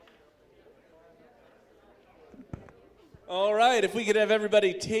All right, if we could have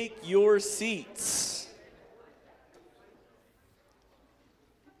everybody take your seats.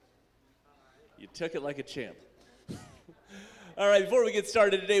 You took it like a champ. All right, before we get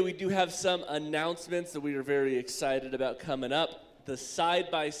started today, we do have some announcements that we are very excited about coming up. The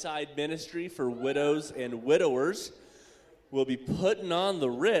side-by-side ministry for widows and widowers will be putting on the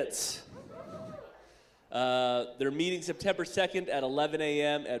Ritz. They're meeting September 2nd at 11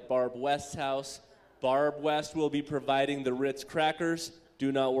 a.m. at Barb West's house. Barb West will be providing the Ritz crackers.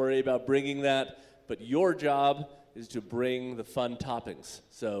 Do not worry about bringing that, but your job is to bring the fun toppings.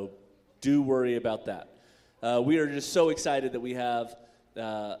 So do worry about that. We are just so excited that we have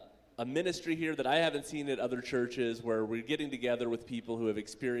a ministry here that I haven't seen at other churches, where we're getting together with people who have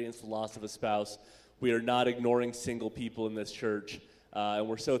experienced the loss of a spouse. We are not ignoring single people in this church, and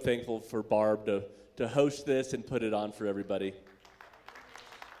we're so thankful for Barb to host this and put it on for everybody.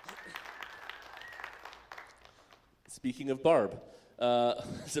 Speaking of Barb,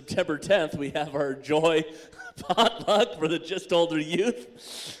 September 10th, we have our Joy potluck for the just older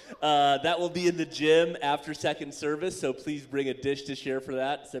youth. That will be in the gym after second service, so please bring a dish to share for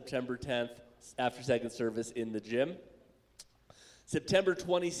that. September 10th, after second service in the gym. September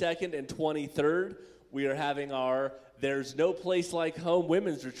 22nd and 23rd, we are having our There's No Place Like Home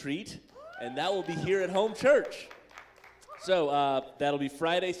Women's Retreat, and that will be here at Home Church. So that'll be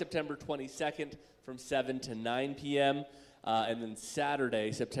Friday, September 22nd from 7 to 9 p.m., and then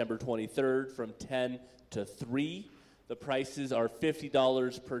Saturday, September 23rd from 10 to 3. The prices are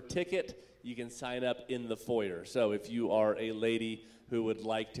 $50 per ticket. You can sign up in the foyer. So if you are a lady who would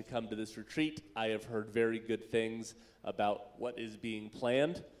like to come to this retreat, I have heard very good things about what is being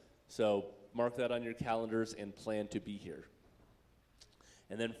planned. So mark that on your calendars and plan to be here.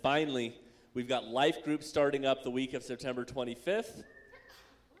 And then finally, we've got life groups starting up the week of September 25th.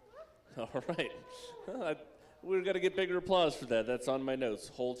 All right. We're going to get bigger applause for that. That's on my notes.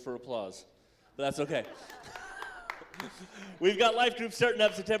 Hold for applause. But that's okay. We've got life groups starting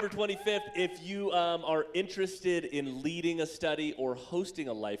up September 25th. If you are interested in leading a study or hosting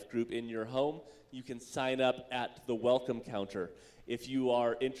a life group in your home, you can sign up at the welcome counter. If you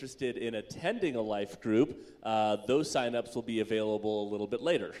are interested in attending a life group, those sign-ups will be available a little bit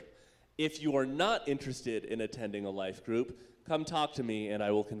later. If you are not interested in attending a life group, come talk to me and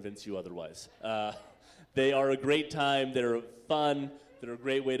I will convince you otherwise. They are a great time. They're fun. They're a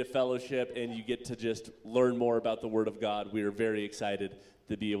great way to fellowship, and you get to just learn more about the Word of God. We are very excited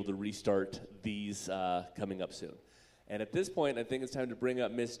to be able to restart these coming up soon. And at this point, I think it's time to bring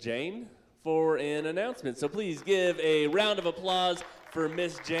up Miss Jane for an announcement. So please give a round of applause for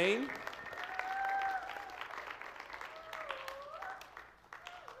Miss Jane.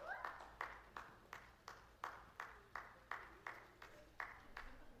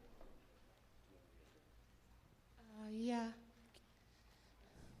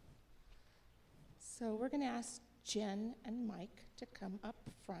 So we're going to ask Jen and Mike to come up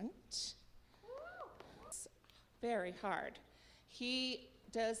front. It's very hard. He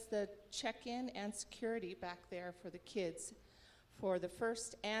does the check-in and security back there for the kids for the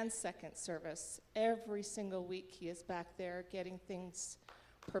first and second service. Every single week he is back there getting things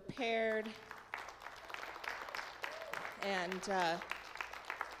prepared and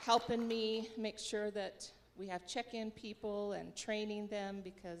helping me make sure that we have check-in people and training them,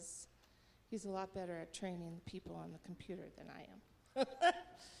 because he's a lot better at training the people on the computer than I am.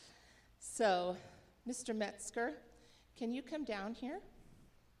 So, Mr. Metzger, can you come down here?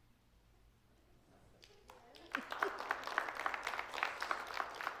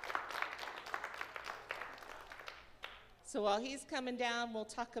 So while he's coming down, we'll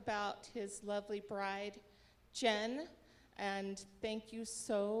talk about his lovely bride, Jen, and thank you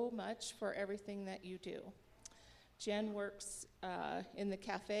so much for everything that you do. Jen works in the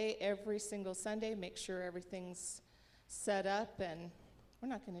cafe every single Sunday, make sure everything's set up, and we're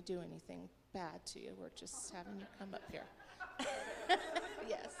not going to do anything bad to you. We're just having you come up here.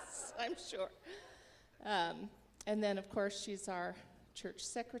 Yes, I'm sure. And then, of course, she's our church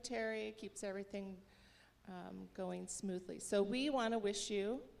secretary, keeps everything going smoothly. So we want to wish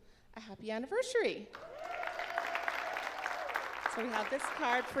you a happy anniversary. So we have this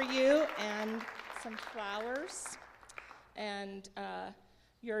card for you and some flowers. And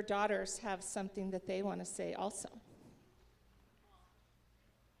your daughters have something that they want to say also.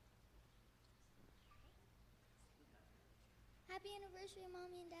 Happy anniversary,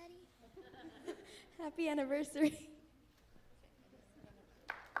 Mommy and Daddy. Happy anniversary.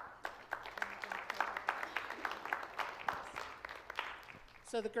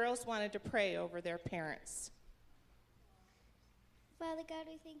 So the girls wanted to pray over their parents. Father God,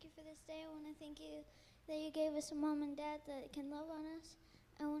 we thank you for this day. I want to thank you that you gave us a mom and dad that can love on us.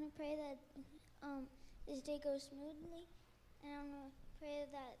 I want to pray that this day goes smoothly, and I want to pray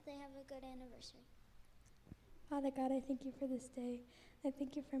that they have a good anniversary. Father God, I thank you for this day. I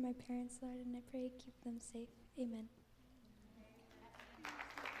thank you for my parents, Lord, and I pray you keep them safe. Amen.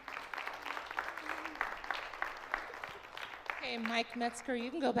 Okay, Mike Metzger,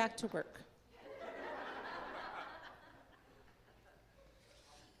 you can go back to work.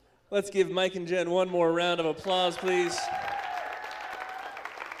 Let's give Mike and Jen one more round of applause, please.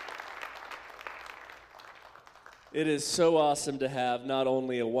 It is so awesome to have not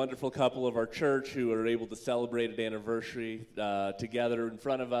only a wonderful couple of our church who are able to celebrate an anniversary together in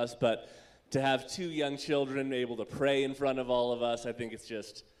front of us, but to have two young children able to pray in front of all of us. I think it's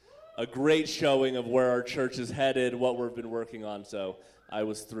just a great showing of where our church is headed, what we've been working on, so I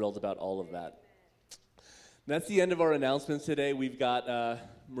was thrilled about all of that. That's the end of our announcements today.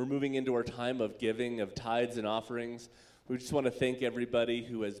 We're moving into our time of giving, of tithes and offerings. We just want to thank everybody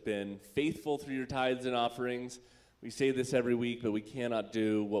who has been faithful through your tithes and offerings. We say this every week, but we cannot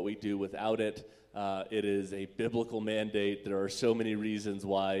do what we do without it. It is a biblical mandate. There are so many reasons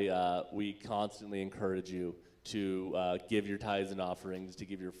why we constantly encourage you to give your tithes and offerings, to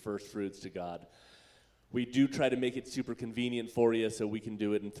give your first fruits to God. We do try to make it super convenient for you, so we can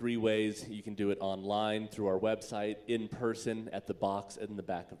do it in 3 ways. You can do it online, through our website, in person, at the box in the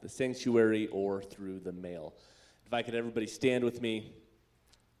back of the sanctuary, or through the mail. If I could everybody stand with me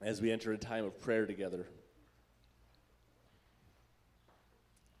as we enter a time of prayer together.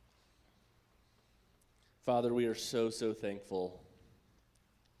 Father, we are so thankful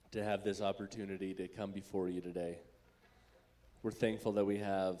to have this opportunity to come before you today. We're thankful that we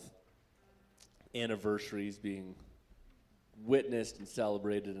have anniversaries being witnessed and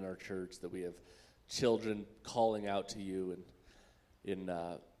celebrated in our church, that we have children calling out to you and in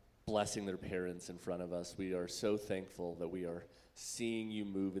blessing their parents in front of us. We are so thankful that we are seeing you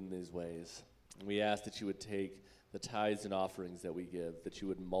move in these ways. And we ask that you would take the tithes and offerings that we give, that you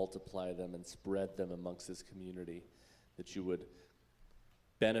would multiply them and spread them amongst this community, that you would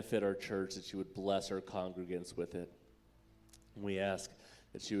benefit our church, that you would bless our congregants with it. And we ask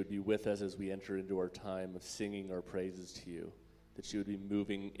that you would be with us as we enter into our time of singing our praises to you, that you would be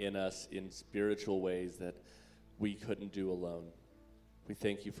moving in us in spiritual ways that we couldn't do alone. We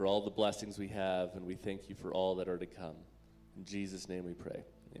thank you for all the blessings we have, and we thank you for all that are to come. In Jesus' name we pray.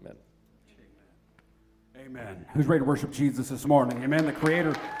 Amen. Amen. Who's ready to worship Jesus this morning? Amen. The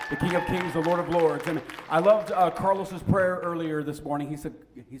Creator, the King of Kings, the Lord of Lords. And I loved Carlos's prayer earlier this morning. He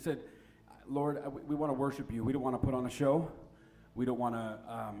said, Lord, we want to worship you. We don't want to put on a show. We don't want to,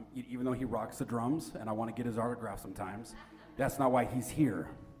 even though he rocks the drums, and I want to get his autograph sometimes, that's not why he's here.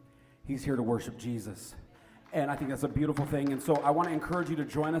 He's here to worship Jesus. And I think that's a beautiful thing. And so I want to encourage you to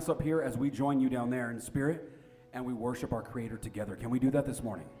join us up here as we join you down there in spirit, and we worship our Creator together. Can we do that this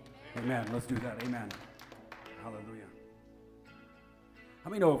morning? Amen. Let's do that. Amen. Hallelujah. How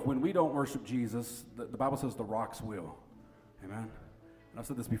many know if when we don't worship Jesus, the Bible says the rocks will? Amen. And I've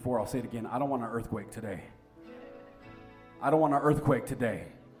said this before, I'll say it again. I don't want an earthquake today. I don't want an earthquake today.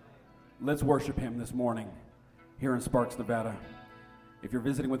 Let's worship him this morning here in Sparks, Nevada. If you're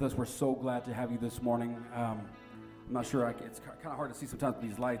visiting with us, we're so glad to have you this morning. I'm not sure, it's kind of hard to see sometimes with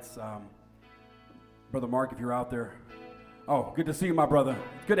these lights. Brother Mark, if you're out there. Oh, good to see you, my brother.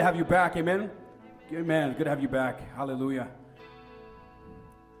 It's good to have you back, amen? Amen, good to have you back. Hallelujah.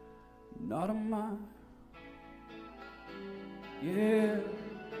 Not a mile. Yeah.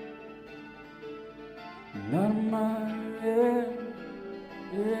 Not a mile. Yeah.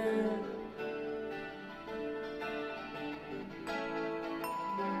 Yeah.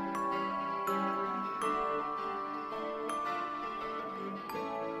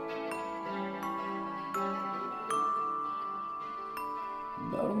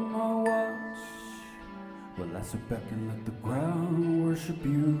 Not on my watch. Well, I sit back and let the ground worship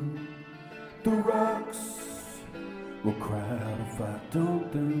you. The rocks will cry out if I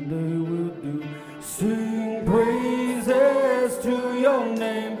don't, then they will do. Sing praises to your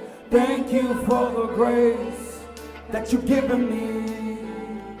name. Thank you for the grace that you've given me.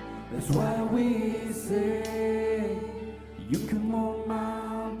 That's why we say you can move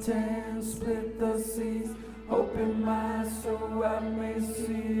mountains, split the seas. Open my soul, I may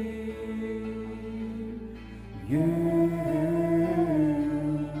see. Yeah.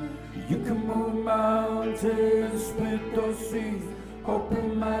 You can move mountains, split the seas.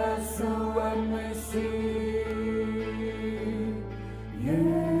 Open my soul, I may see. Yeah.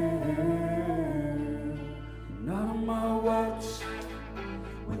 Not on my watch.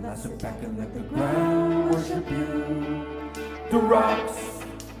 When I sit back and let the ground worship you. The rocks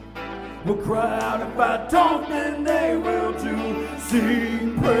will cry out. If I don't, then they will too.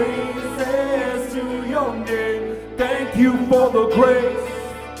 Sing praises to your name. Thank you for the grace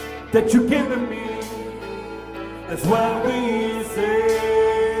that you've given me. That's why we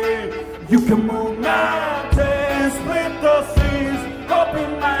say you can move mountains, split the seas,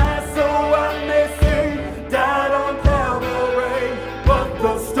 open my soul. I may say died on Calvary, but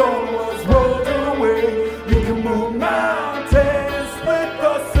the stone was rolled away. You can move mountains, split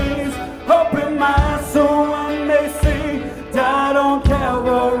the seas, open my soul. I may say died on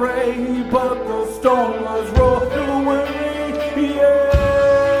Calvary, but the stone was rolled away.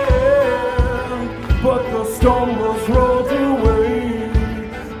 Yeah, but the stone was rolled away.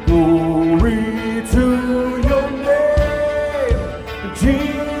 Glory to your name,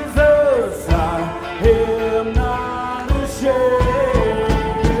 Jesus. I am not ashamed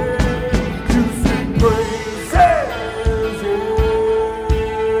to sing praises, yeah,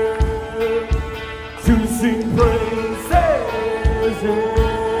 to sing praises, yeah.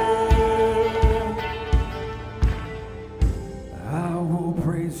 I will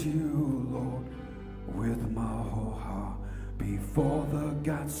praise you, Lord, with my whole heart. Before the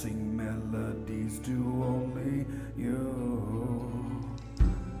gods sing melodies to only you.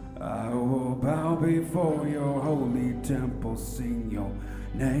 I will bow before your holy temple, sing your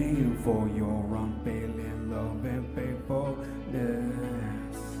name for your unfailing love and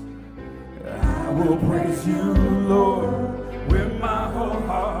faithfulness. I will praise you, Lord, with my whole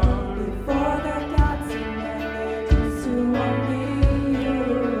heart. Before the gods sing melodies to only you.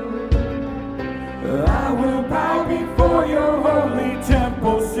 I will bow before your holy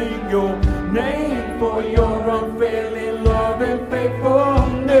temple, sing your name for your unfailing love and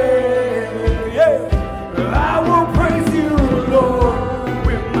faithfulness. Yeah. I will praise you, Lord,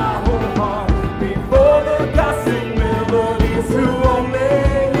 with my whole heart. Before the gods sing melodies to only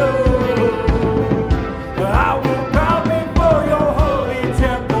you. I will bow before your holy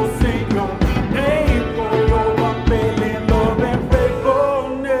temple, sing your name for your unfailing love and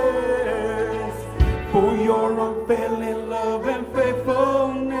faithfulness. For your unfailing love and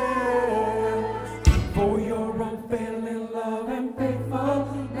faithfulness. For your unfailing love and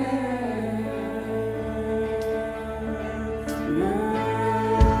faithfulness.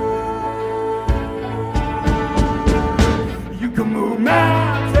 Yeah. You can move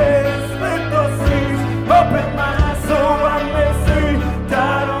mountains, split the seas, open my soul. I may see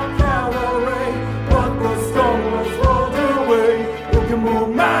died on Calvary, but the stone was rolled away. You can move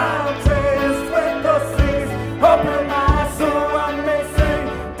mountains, split the seas, open my soul. I may say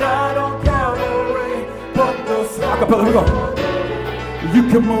died on Calvary, but the stone. Acapella, here we go. You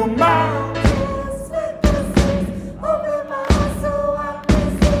can move mountains, split the seas, open my soul. I may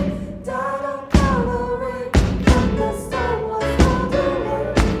say died on Calvary, but the stone was rolled away.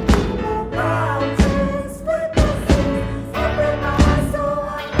 You can move mountains, split the seas, open my soul.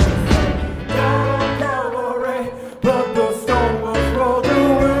 I may say died on Calvary, but the stone was rolled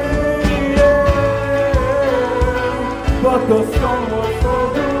away. Yeah. But the stone was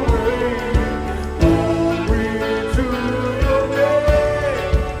rolled away. Glory to your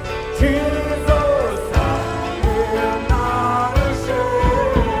name, Jesus. I am not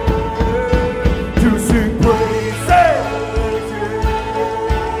ashamed to sing praises, yeah.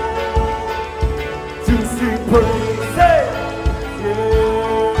 To sing praises,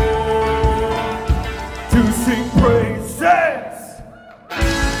 yeah. To sing praises.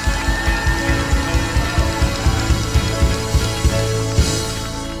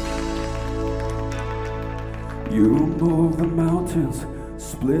 You move the mountains,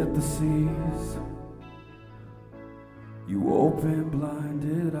 split the seas. You open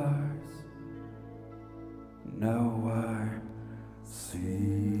blinded eyes. Now I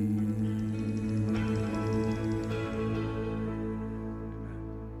see.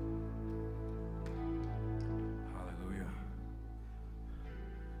 Hallelujah.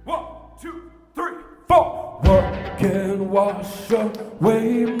 1, 2, 3, 4. What can wash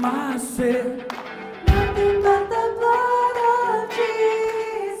away my sin? Nothing but the blood of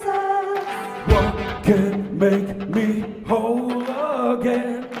Jesus. What can make me whole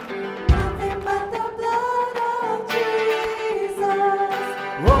again? Nothing but the blood of Jesus.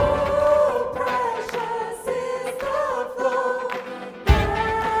 Oh, Precious is the flow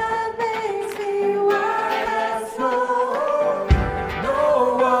that makes me white as snow. no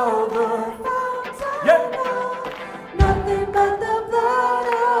other. Fountain Yeah. of nothing but the blood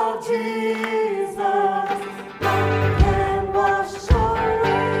of Jesus. None can wash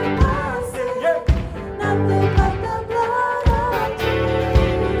away my sin. Yeah. Nothing but the blood of Jesus.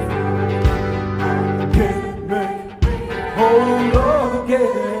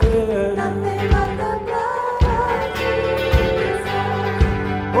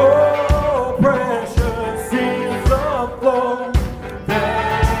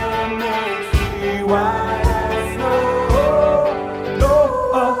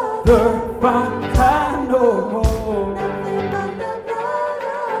 other fount I know.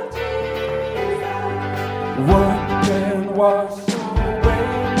 What can wash away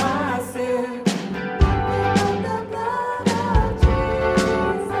my sin?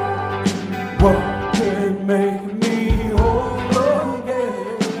 What can make me whole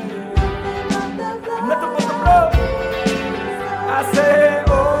again? Nothing but the blood. I say,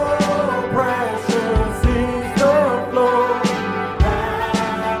 oh, precious is the flow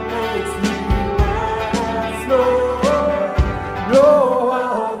that makes me wise. No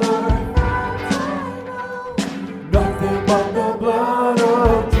other. Nothing but the blood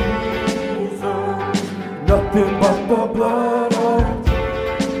of Jesus. Nothing but the blood of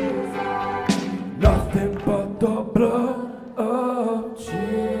Jesus. Nothing but the blood of Jesus.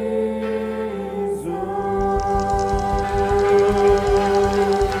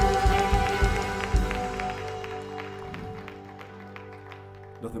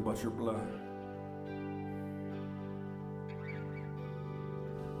 Nothing but your blood.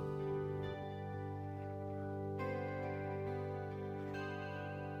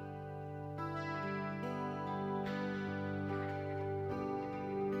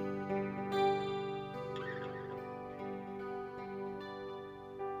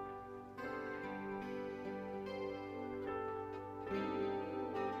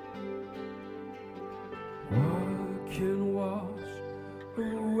 What can wash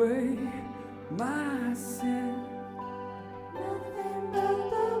away my sin? Nothing but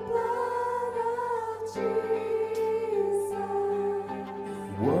the blood of Jesus.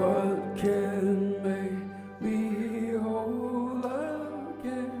 What can make me whole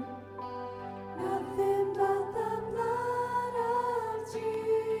again? Nothing but the blood of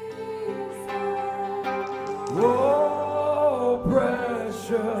Jesus. Oh,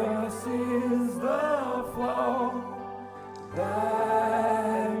 precious is the flow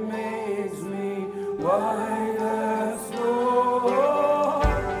that makes me white as snow.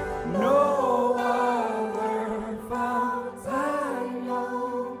 No other fount I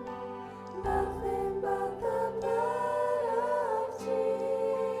know. Nothing but the blood of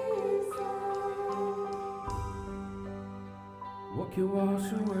Jesus. What can wash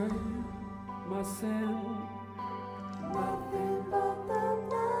away my sin? Nothing but the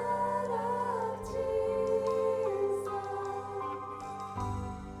blood of Jesus.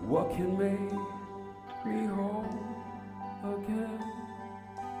 What can make me whole again?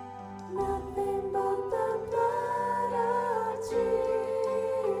 Nothing but the blood of Jesus.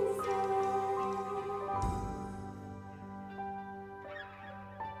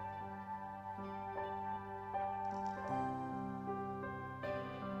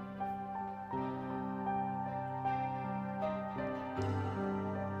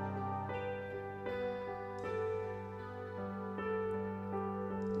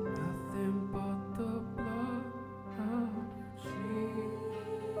 Nothing but the blood of Jesus.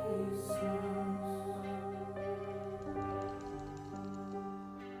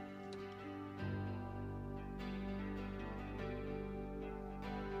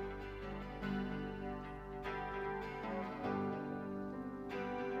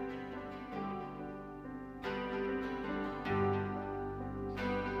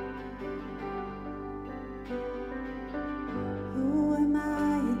 Who am I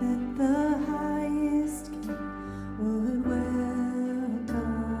that the highest king would welcome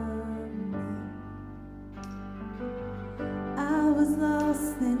me? I was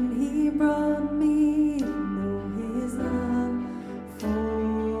lost, then he brought me to know his love for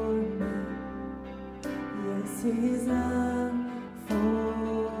me. Yes, his love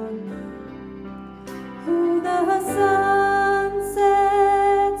for me. Who the Son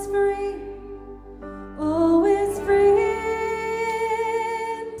sets free, oh, is free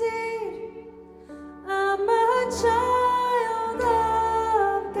indeed. I'm a child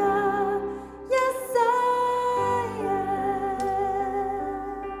of God. Yes, I am.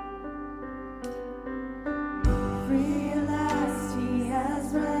 Free at last, he has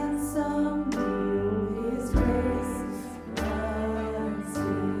ransomed me. Oh, his grace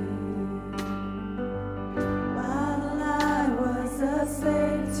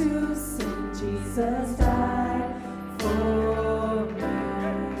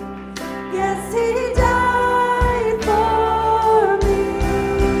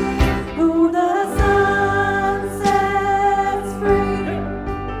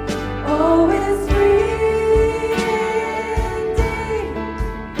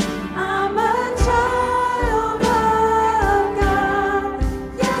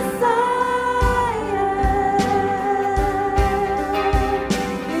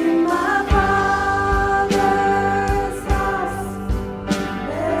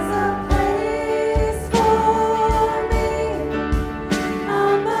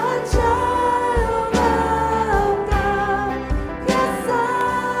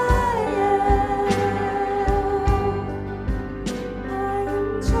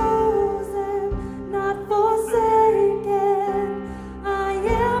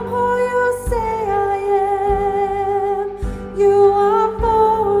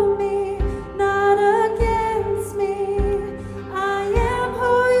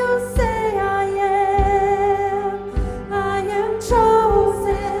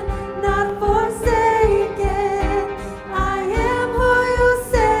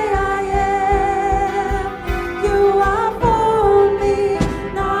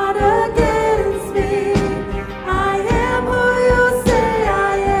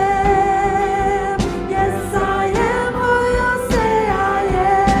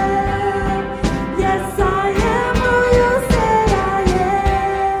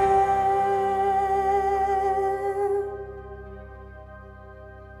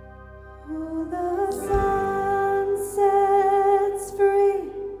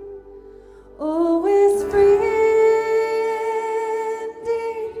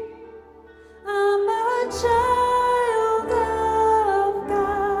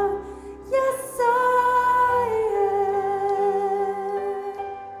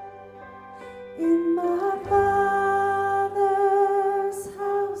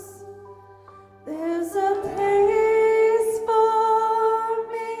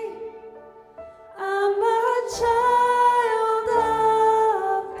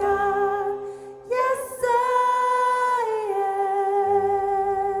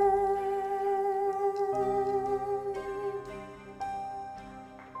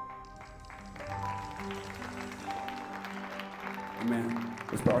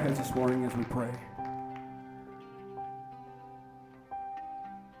heads this morning as we pray.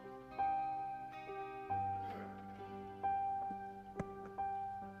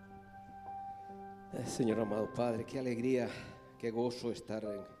 Señor amado Padre, qué alegría, qué gozo estar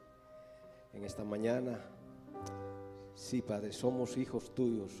en esta mañana. Sí, Padre, somos hijos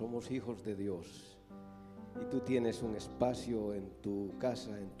tuyos, somos hijos de Dios. Y tú tienes un espacio en tu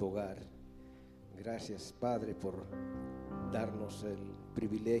casa, en tu hogar. Gracias, Padre, por darnos el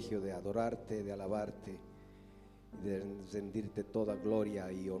privilegio de adorarte, de alabarte y de rendirte toda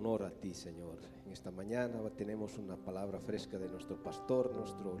gloria y honor a ti, Señor. En esta mañana tenemos una palabra fresca de nuestro pastor,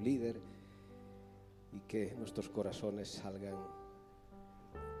 nuestro líder, y que nuestros corazones salgan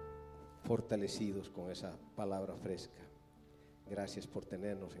fortalecidos con esa palabra fresca. Gracias por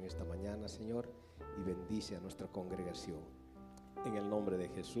tenernos en esta mañana, Señor, y bendice a nuestra congregación. En el nombre de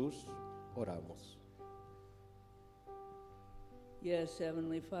Jesús oramos. Yes,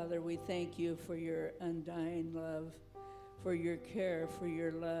 Heavenly Father, we thank you for your undying love, for your care, for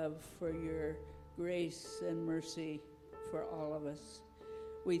your love, for your grace and mercy for all of us.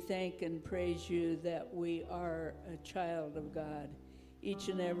 We thank and praise you that we are a child of God. Each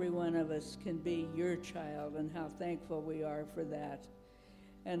and every one of us can be your child, and how thankful we are for that.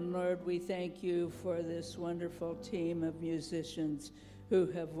 And Lord, we thank you for this wonderful team of musicians who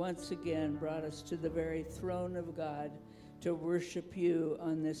have once again brought us to the very throne of God to worship you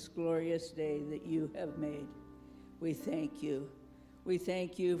on this glorious day that you have made. We thank you. We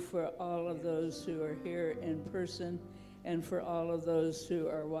thank you for all of those who are here in person and for all of those who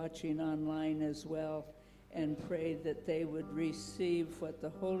are watching online as well, and pray that they would receive what the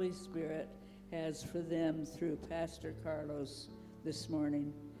Holy Spirit has for them through Pastor Carlos this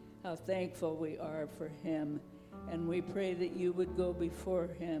morning. How thankful we are for him, and we pray that you would go before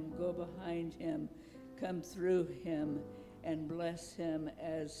him, go behind him, come through him, and bless him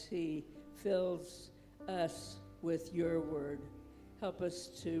as he fills us with your word. Help us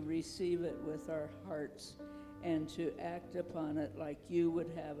to receive it with our hearts and to act upon it like you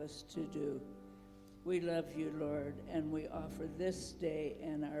would have us to do. We love you, Lord, and we offer this day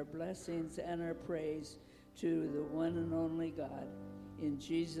and our blessings and our praise to the one and only God. In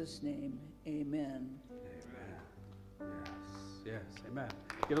Jesus' name, amen. Amen. Yes, amen.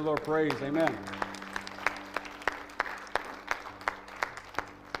 Give the Lord praise, amen.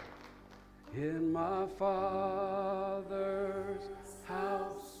 In my Father's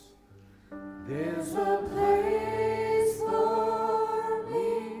house, there's a place for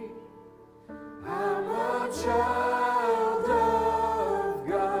me. I'm a child of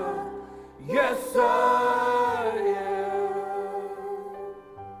God. Yes, I am.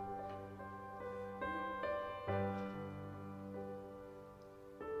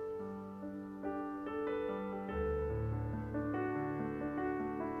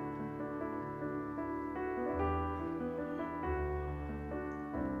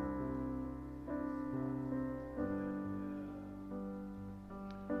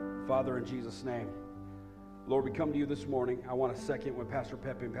 Father, in Jesus' name, Lord, we come to you this morning. I want to second what Pastor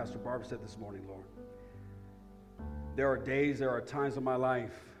Pepe and Pastor Barb said this morning, Lord. There are days, there are times in my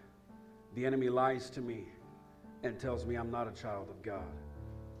life, the enemy lies to me and tells me I'm not a child of God.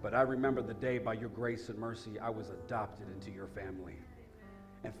 But I remember the day, by your grace and mercy, I was adopted into your family.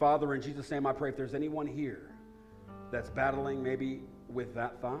 And Father, in Jesus' name, I pray if there's anyone here that's battling maybe with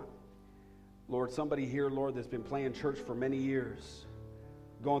that thought, Lord, somebody here, Lord, that's been playing church for many years,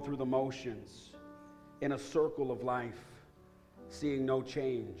 going through the motions, in a circle of life, seeing no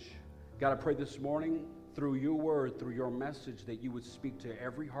change. God, I pray this morning, through your word, through your message, that you would speak to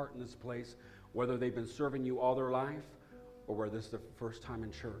every heart in this place, whether they've been serving you all their life or whether this is their first time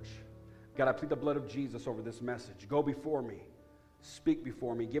in church. God, I plead the blood of Jesus over this message. Go before me. Speak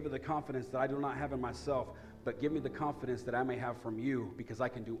before me. Give me the confidence that I do not have in myself, but give me the confidence that I may have from you, because I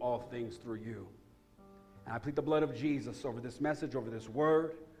can do all things through you. And I plead the blood of Jesus over this message, over this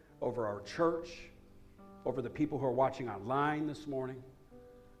word, over our church, over the people who are watching online this morning.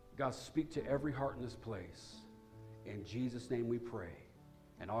 God, speak to every heart in this place. In Jesus' name we pray.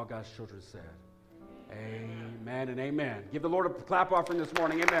 And all God's children said, amen and amen. Give the Lord a clap offering this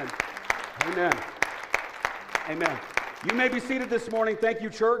morning. Amen. Amen. Amen. You may be seated this morning. Thank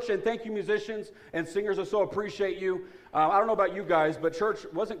you, church, and thank you, musicians and singers. I so appreciate you. I don't know about you guys, but church,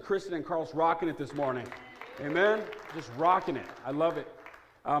 wasn't Kristen and Carlos rocking it this morning? Amen? Just rocking it. I love it.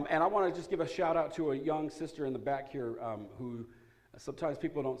 And I want to just give a shout out to a young sister in the back here who sometimes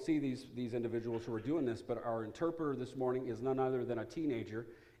people don't see these individuals who are doing this, but our interpreter this morning is none other than a teenager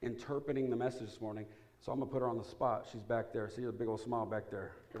interpreting the message this morning. So I'm going to put her on the spot. She's back there. See a big old smile back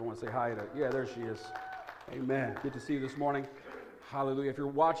there. Everyone say hi to, yeah, there she is. Amen. Good to see you this morning. Hallelujah. If you're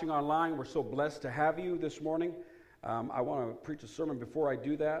watching online, we're so blessed to have you this morning. I want to preach a sermon. Before I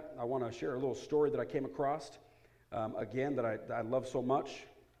do that, I want to share a little story that I came across, again, that I love so much.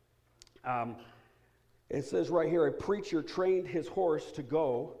 It says right here, a preacher trained his horse to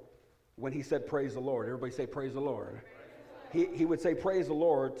go when he said, praise the Lord. Everybody say, praise the Lord. He would say, praise the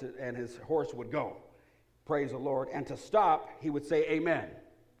Lord, and his horse would go. Praise the Lord. And to stop, he would say, amen.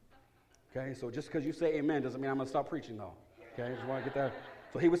 Okay, so just because you say amen doesn't mean I'm going to stop preaching, though. Okay, just want to get that.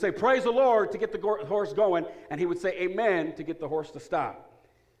 So he would say, praise the Lord, to get the horse going, and he would say amen to get the horse to stop.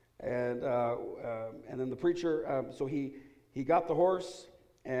 And then the preacher, so he got the horse,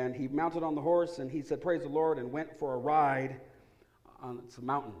 and he mounted on the horse, and he said, praise the Lord, and went for a ride on some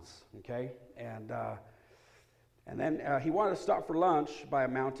mountains, okay? And then he wanted to stop for lunch by a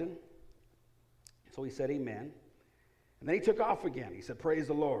mountain, so he said amen. And then he took off again. He said, praise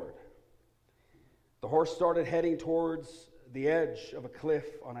the Lord. The horse started heading towards the edge of a cliff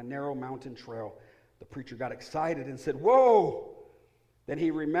on a narrow mountain trail. The preacher got excited and said, whoa! Then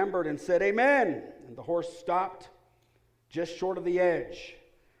he remembered and said, amen! And the horse stopped just short of the edge.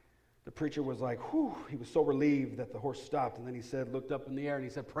 The preacher was like, whew, he was so relieved that the horse stopped. And then he said, looked up in the air and he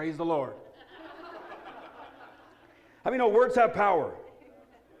said, praise the Lord. How many know words have power?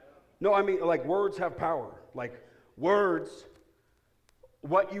 No, I mean, like, words have power. Like, words,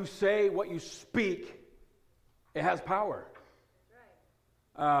 what you say, what you speak, it has power.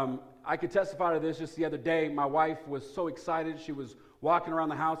 I could testify to this just the other day. My wife was so excited. She was walking around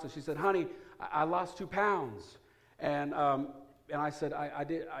the house and she said, honey, I lost 2 pounds. And I said, I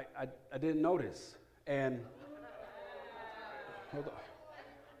didn't notice. And hold on.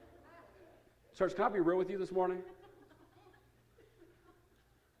 Church, can I be real with you this morning?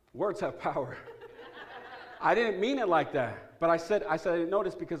 Words have power. I didn't mean it like that. But I said I didn't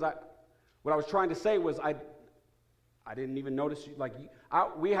notice because what I was trying to say was I didn't even notice you. Like,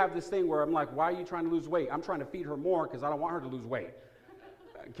 we have this thing where I'm like, why are you trying to lose weight? I'm trying to feed her more because I don't want her to lose weight.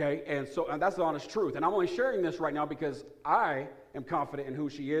 Okay, and that's the honest truth. And I'm only sharing this right now because I am confident in who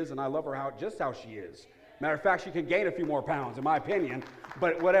she is, and I love her just how she is. Matter of fact, she can gain a few more pounds, in my opinion.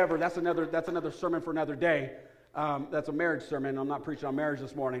 But whatever, that's another sermon for another day. That's a marriage sermon. I'm not preaching on marriage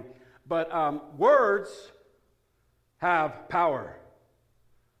this morning. But words have power.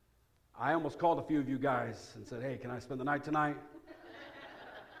 I almost called a few of you guys and said, hey, can I spend the night tonight?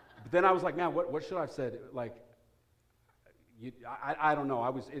 But then I was like, man, what should I have said? Like, I don't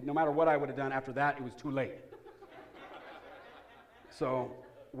know. No matter what I would have done after that, it was too late. So,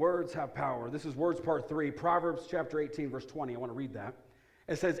 words have power. This is words part 3, Proverbs chapter 18, verse 20. I want to read that.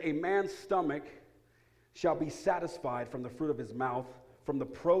 It says, a man's stomach shall be satisfied from the fruit of his mouth, from the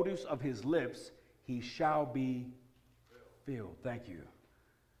produce of his lips, he shall be filled. Thank you.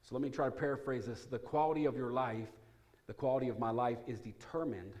 So let me try to paraphrase this. The quality of your life, the quality of my life is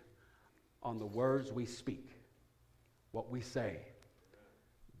determined on the words we speak, what we say.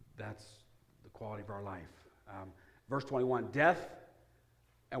 That's the quality of our life. Verse 21, death,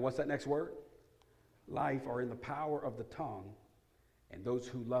 and what's that next word? Life are in the power of the tongue, and those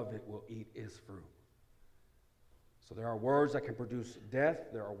who love it will eat its fruit. So there are words that can produce death.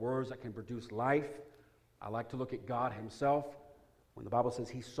 There are words that can produce life. I like to look at God himself. When the Bible says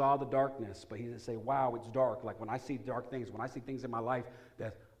he saw the darkness, but he didn't say, wow, it's dark. Like when I see dark things, when I see things in my life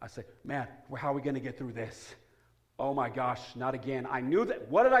that I say, man, how are we going to get through this? Oh my gosh, not again. I knew that.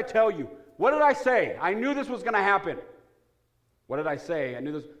 What did I tell you? What did I say? I knew this was going to happen. What did I say? I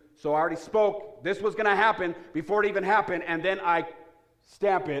knew this. So I already spoke. This was going to happen before it even happened, and then I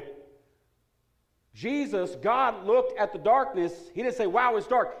stamp it. Jesus, God looked at the darkness. He didn't say, wow, it's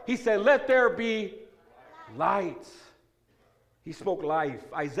dark. He said, let there be light. He spoke life.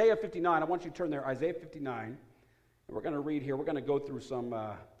 Isaiah 59. I want you to turn there. Isaiah 59. And we're going to read here. We're going to go through some.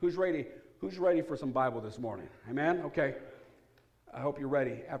 Who's ready? Who's ready for some Bible this morning? Amen? Okay. I hope you're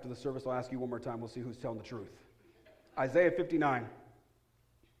ready. After the service, I'll ask you one more time. We'll see who's telling the truth. Isaiah 59.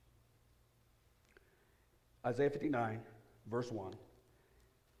 Isaiah 59, verse 1.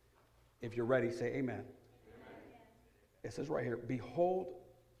 If you're ready, say amen. Amen. It says right here, behold,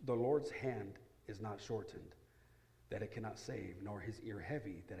 the Lord's hand is not shortened, that it cannot save, nor his ear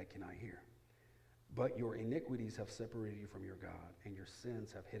heavy, that it cannot hear. But your iniquities have separated you from your God, and your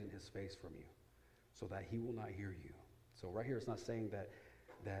sins have hidden his face from you, so that he will not hear you. So right here, it's not saying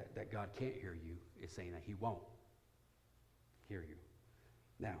that God can't hear you. It's saying that he won't hear you.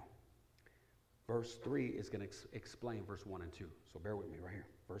 Now, verse 3 is going to explain verse 1 and 2. So bear with me right here.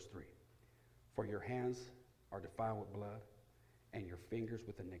 Verse 3. For your hands are defiled with blood, and your fingers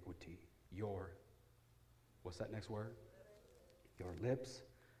with iniquity. What's that next word? Your lips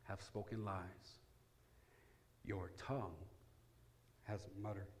have spoken lies. Your tongue has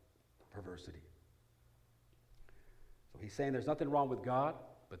muttered perversity. So he's saying there's nothing wrong with God,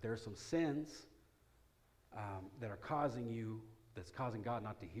 but there's some sins that are that's causing God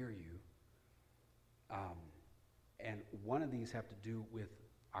not to hear you. And one of these have to do with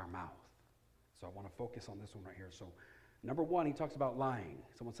our mouth. So I want to focus on this one right here. So number one, he talks about lying.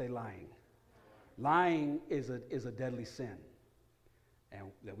 Someone say lying. Lying is a deadly sin,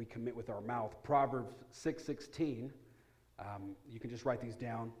 and that we commit with our mouth. Proverbs 6:16. You can just write these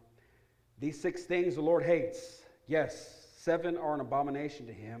down. These 6 things the Lord hates. Yes, 7 are an abomination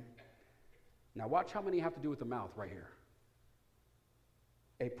to him. Now watch how many have to do with the mouth right here.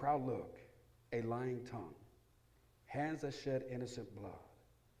 A proud look, a lying tongue, hands that shed innocent blood,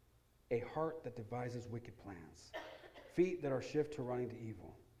 a heart that devises wicked plans, feet that are swift to running to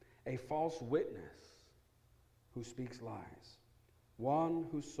evil, a false witness who speaks lies, one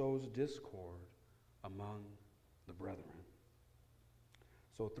who sows discord among the brethren.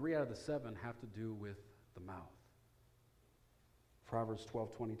 So 3 out of the 7 have to do with the mouth. Proverbs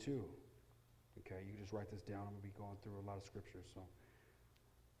 12:22. Okay, you can just write this down. I'm going to be going through a lot of scriptures. So,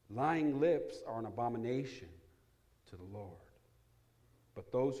 lying lips are an abomination to the Lord, but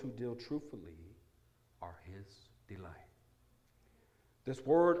those who deal truthfully are his delight. This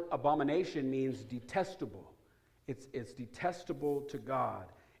word abomination means detestable. It's detestable to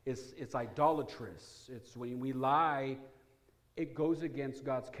God. It's idolatrous. It's when we lie, it goes against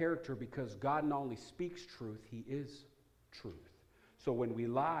God's character, because God not only speaks truth, he is truth. So when we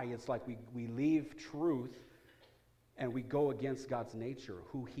lie, it's like we leave truth and we go against God's nature,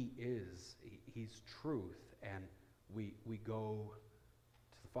 who he is. He's truth. And we go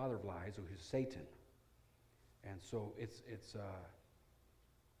to the father of lies, who is Satan. And so it's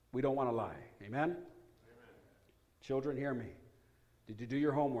we don't want to lie. Amen? Amen? Children, hear me. Did you do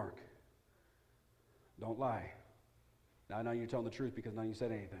your homework? Don't lie. Now I know you're telling the truth because none of you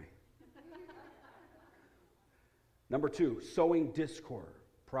said anything. Number 2, sowing discord.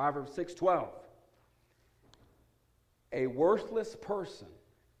 Proverbs 6:12. A worthless person,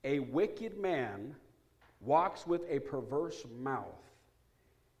 a wicked man, walks with a perverse mouth.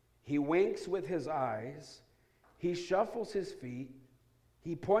 He winks with his eyes. He shuffles his feet.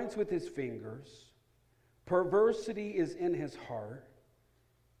 He points with his fingers. Perversity is in his heart.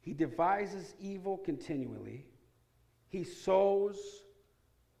 He devises evil continually. He sows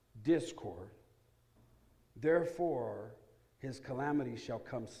discord. Therefore, his calamity shall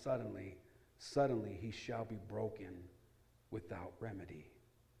come suddenly. Suddenly he shall be broken without remedy.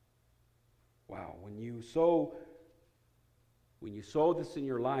 Wow, when you sow this in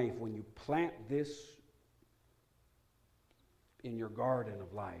your life, when you plant this in your garden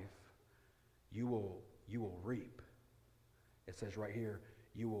of life, you will reap. It says right here,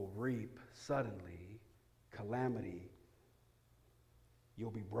 you will reap suddenly calamity.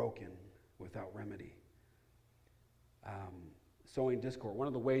 You'll be broken without remedy. Sowing discord. One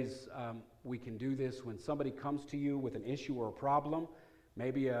of the ways we can do this, when somebody comes to you with an issue or a problem,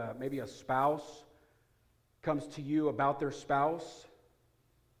 maybe a spouse comes to you about their spouse.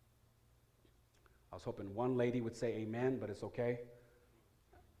 I was hoping one lady would say amen, but it's okay.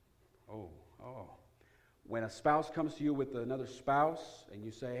 Oh. When a spouse comes to you with another spouse and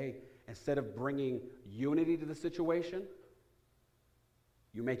you say, hey, instead of bringing unity to the situation,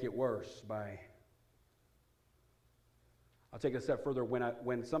 you make it worse by... I'll take it a step further.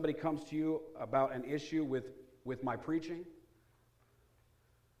 When somebody comes to you about an issue with my preaching,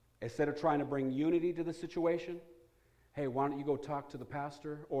 instead of trying to bring unity to the situation, hey, why don't you go talk to the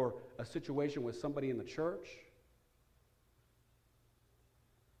pastor? Or a situation with somebody in the church.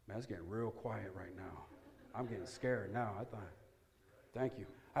 Man, it's getting real quiet right now. I'm getting scared now. Thank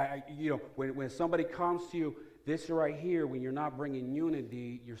you. When somebody comes to you, this right here, when you're not bringing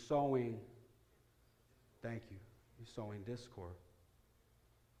unity, you're sowing. Thank you. You're sowing discord.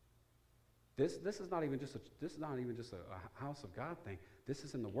 This is not even just a house of God thing. This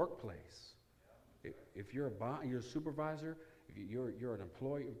is in the workplace. If you're you're a supervisor, if you're an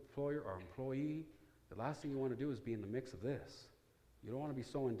employer or employee, the last thing you want to do is be in the mix of this. You don't want to be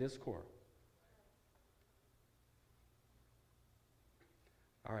sowing discord.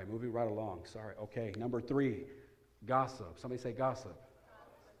 All right, moving right along. Sorry. Okay, number 3, gossip. Somebody say gossip.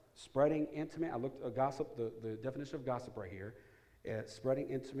 Spreading intimate, I looked at gossip, the definition of gossip right here. Spreading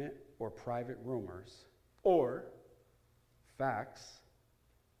intimate or private rumors or facts.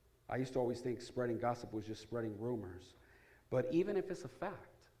 I used to always think spreading gossip was just spreading rumors. But even if it's a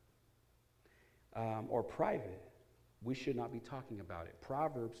fact or private, we should not be talking about it.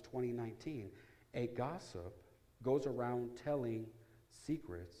 Proverbs 20:19, a gossip goes around telling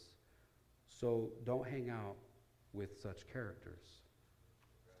secrets, so don't hang out with such characters.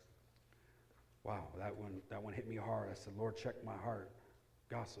 Wow, that one hit me hard. I said, Lord, check my heart.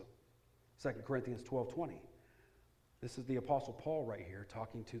 Gossip. 2 Corinthians 12:20. This is the Apostle Paul right here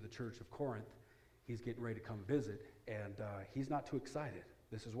talking to the church of Corinth. He's getting ready to come visit, and he's not too excited.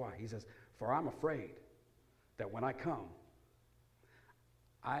 This is why. He says, for I'm afraid that when I come,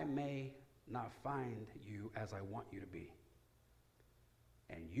 I may not find you as I want you to be.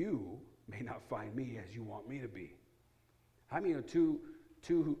 And you may not find me as you want me to be. I mean, two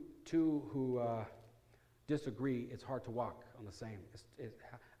who disagree, it's hard to walk on the same.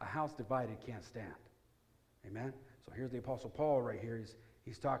 A house divided can't stand. Amen? So here's the Apostle Paul right here.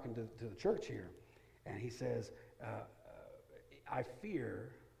 He's talking to the church here. And he says, I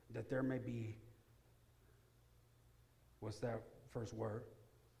fear that there may be, what's that first word?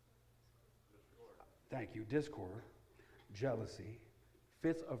 Discord. Thank you. Discord, jealousy,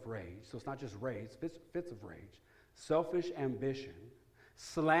 fits of rage. So it's not just rage, fits of rage, selfish ambition,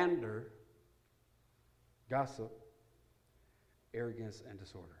 slander, gossip, arrogance, and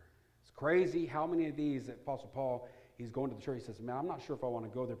disorder. It's crazy how many of these that Apostle Paul, he's going to the church, he says, man, I'm not sure if I want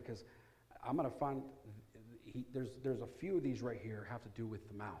to go there because I'm going to find, there's a few of these right here have to do with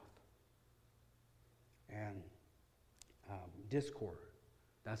the mouth. And discord,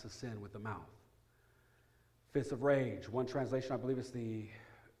 that's a sin with the mouth. Fits of rage, one translation, I believe it's the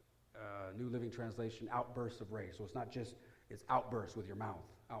New Living Translation, outbursts of rage. So it's not just, it's outbursts with your mouth,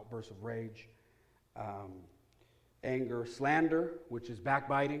 outbursts of rage. Anger, slander, which is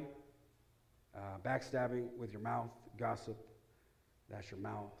backbiting, backstabbing with your mouth, gossip, that's your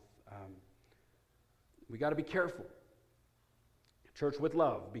mouth. We got to be careful. Church with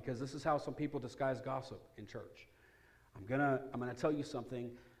love, because this is how some people disguise gossip in church. I'm gonna tell you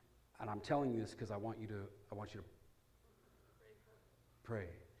something, and I'm telling you this because I want you to pray.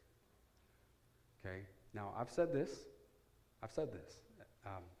 Okay. Now I've said this.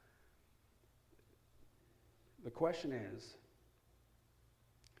 The question is,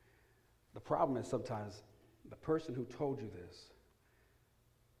 the problem is sometimes the person who told you this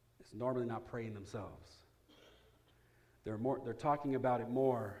is normally not praying themselves. They're talking about it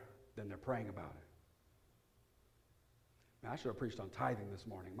more than they're praying about it. Man, I should have preached on tithing this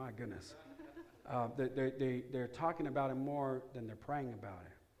morning. My goodness. They're talking about it more than they're praying about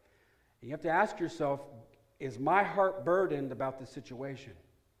it. And you have to ask yourself, is my heart burdened about this situation?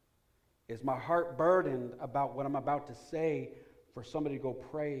 Is my heart burdened about what I'm about to say for somebody to go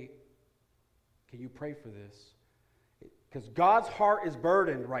pray? Can you pray for this? Because God's heart is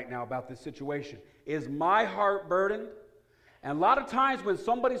burdened right now about this situation. Is my heart burdened? And a lot of times when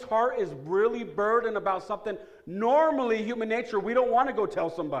somebody's heart is really burdened about something, normally human nature, we don't want to go tell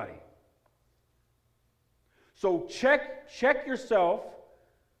somebody. So check yourself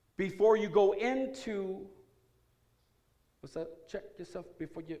before you go into, what's that? Check yourself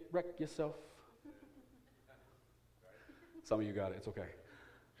before you wreck yourself. Some of you got it. It's okay.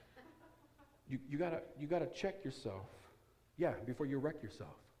 You gotta check yourself. Yeah, before you wreck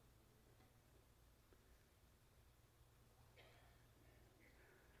yourself.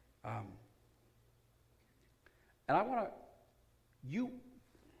 And I want you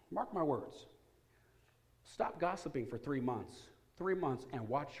mark my words. Stop gossiping for 3 months. 3 months and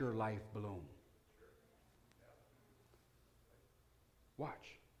watch your life bloom.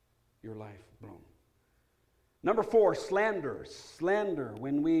 Watch your life bloom. Number 4, slander. Slander.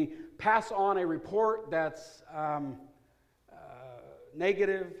 When we pass on a report that's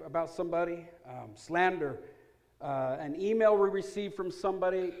negative about somebody. Slander. An email we received from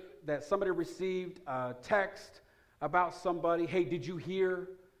somebody, that somebody received a text about somebody. Hey, did you hear?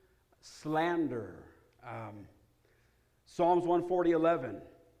 Slander. Psalms 140:11.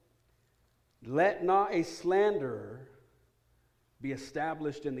 Let not a slanderer be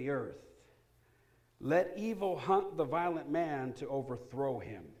established in the earth. Let evil hunt the violent man to overthrow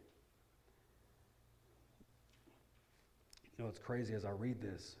him. You know, it's crazy as I read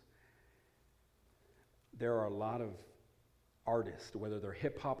this. There are a lot of artists, whether they're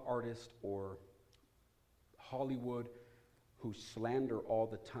hip-hop artists or Hollywood, who slander all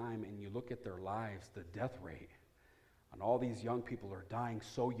the time, and you look at their lives, the death rate, and all these young people are dying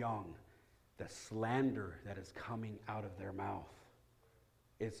so young. The slander that is coming out of their mouth,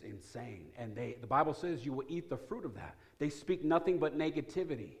 it's insane. And the Bible says you will eat the fruit of that. They speak nothing but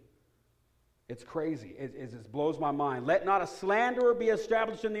negativity. It's crazy. It blows my mind. Let not a slanderer be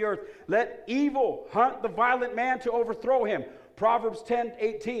established in the earth. Let evil hunt the violent man to overthrow him. Proverbs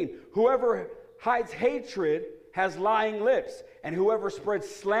 10:18. Whoever hides hatred has lying lips, and whoever spreads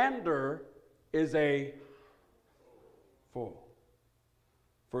slander is a fool.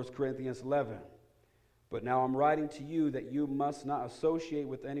 1 Corinthians 11. But now I'm writing to you that you must not associate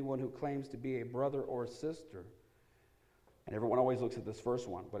with anyone who claims to be a brother or a sister. And everyone always looks at this first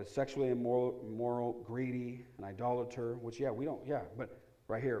one, but it's sexually immoral, greedy, an idolater, which, but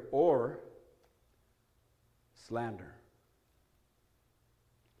right here, or slander.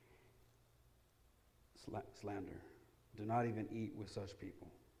 Slander. Do not even eat with such people.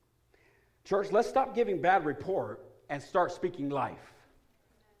 Church, let's stop giving bad report and start speaking life.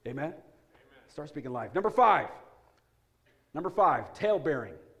 Amen? Start speaking life. Number five,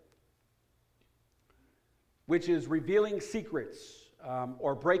 tale-bearing, which is revealing secrets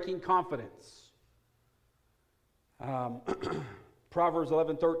or breaking confidence. Proverbs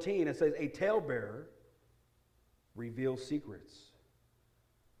 11:13, it says, a talebearer reveals secrets,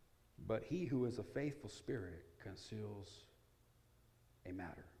 but he who is a faithful spirit conceals a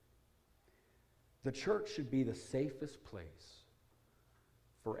matter. The church should be the safest place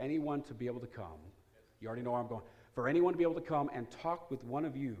for anyone to be able to come. You already know where I'm going. For anyone to be able to come and talk with one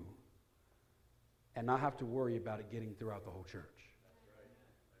of you and not have to worry about it getting throughout the whole church. That's right.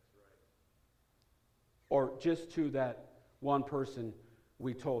 Or just to that one person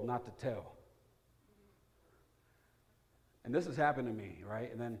we told not to tell. And this has happened to me,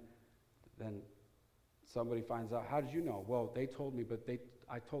 right? And then somebody finds out, how did you know? Well, they told me, but they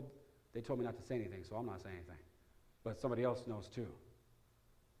told me not to say anything, so I'm not saying anything. But somebody else knows too.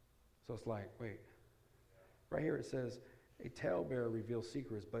 So it's like, wait. Right here it says, a talebearer reveals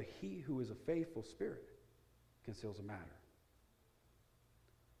secrets, but he who is a faithful spirit conceals a matter.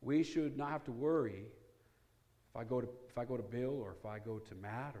 We should not have to worry if I go to Bill, or if I go to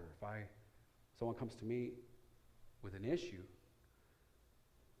Matt, or if someone comes to me with an issue,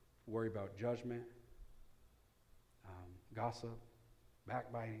 worry about judgment, gossip,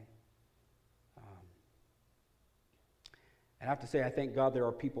 backbiting. And I have to say, I thank God there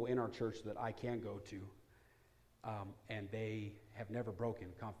are people in our church that I can go to, and they have never broken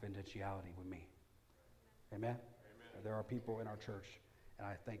confidentiality with me. Amen? There are people in our church, and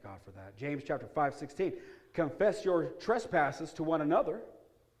I thank God for that. James chapter 5:16, confess your trespasses to one another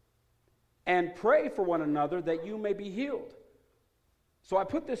and pray for one another that you may be healed. So I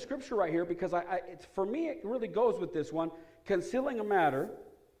put this scripture right here because for me it really goes with this one, concealing a matter.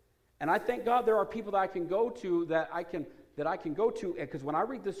 And I thank God there are people that I can go to because when I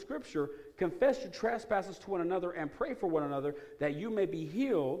read this scripture, confess your trespasses to one another and pray for one another that you may be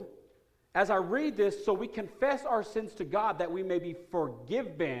healed. As I read this, so we confess our sins to God that we may be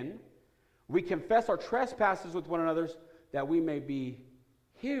forgiven. We confess our trespasses with one another that we may be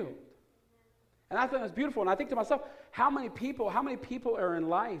healed. And I think that's beautiful. And I think to myself, how many people are in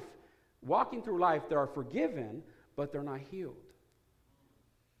life, walking through life, that are forgiven, but they're not healed?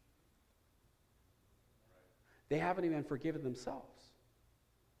 They haven't even forgiven themselves.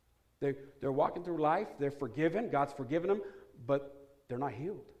 They're walking through life, they're forgiven, God's forgiven them, but they're not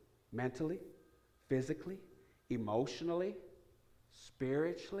healed. Mentally, physically, emotionally,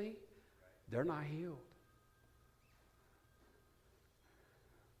 spiritually, they're not healed.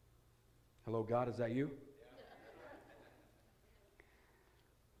 Hello, God, is that you?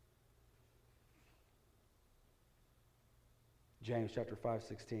 James chapter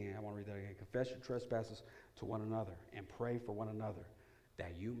 5:16, I want to read that again. Confess your trespasses to one another and pray for one another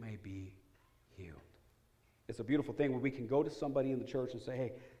that you may be healed. It's a beautiful thing when we can go to somebody in the church and say,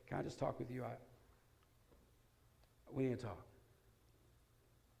 hey, can I just talk with you? We need to talk.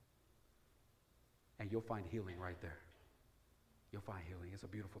 And you'll find healing right there. You'll find healing. It's a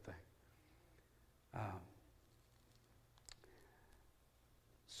beautiful thing.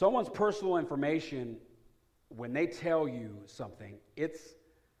 Someone's personal information, when they tell you something, it's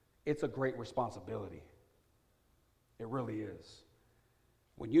a great responsibility. It really is.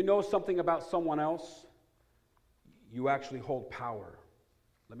 When you know something about someone else, you actually hold power.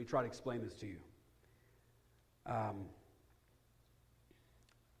 Let me try to explain this to you.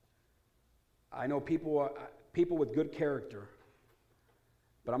 I know people with good character,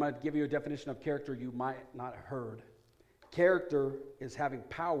 but I'm going to give you a definition of character you might not have heard. Character is having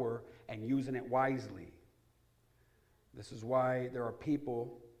power and using it wisely. This is why there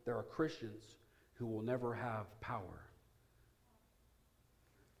are Christians who will never have power,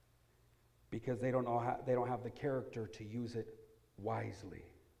 because they don't have the character to use it wisely.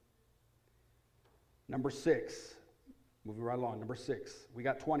 Number 6, moving right along. Number 6, we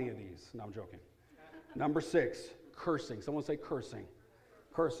got 20 of these. No, I'm joking. Number 6, cursing. Someone say cursing.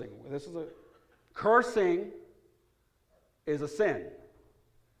 Cursing. Cursing is a sin.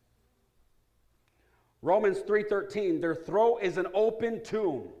 Romans 3:13, their throat is an open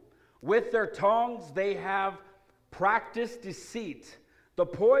tomb. With their tongues they have practiced deceit. The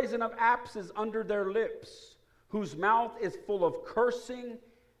poison of apes is under their lips, whose mouth is full of cursing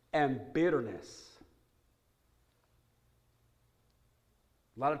and bitterness.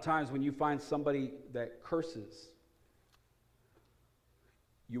 A lot of times when you find somebody that curses,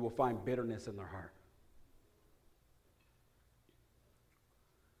 you will find bitterness in their heart.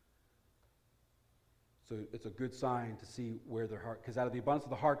 So it's a good sign to see where their heart, because out of the abundance of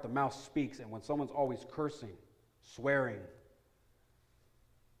the heart, the mouth speaks. And when someone's always cursing, swearing,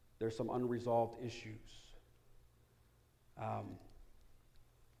 there's some unresolved issues.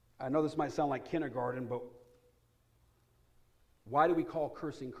 I know this might sound like kindergarten, but why do we call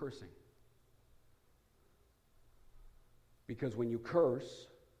cursing cursing? Because when you curse,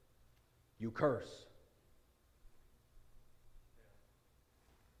 you curse.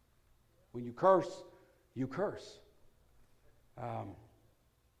 When you curse, you curse.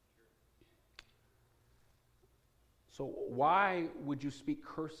 So why would you speak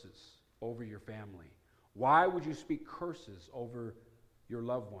curses over your family? Why would you speak curses over your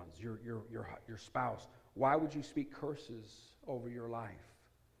loved ones, your spouse? Why would you speak curses over your life?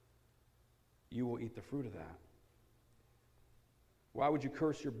 You will eat the fruit of that. Why would you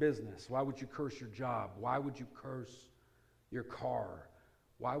curse your business? Why would you curse your job? Why would you curse your car?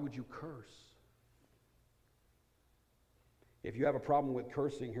 Why would you curse? If you have a problem with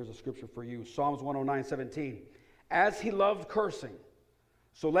cursing, here's a scripture for you. Psalms 109:17. As he loved cursing,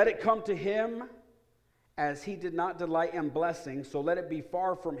 so let it come to him. As he did not delight in blessing, so let it be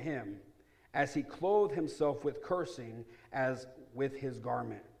far from him. As he clothed himself with cursing, as with his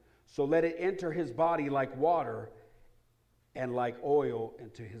garment. So let it enter his body like water, and like oil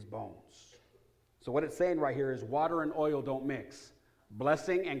into his bones. So what it's saying right here is water and oil don't mix.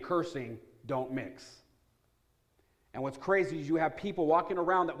 Blessing and cursing don't mix. And what's crazy is you have people walking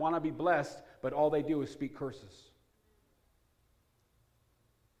around that want to be blessed, but all they do is speak curses.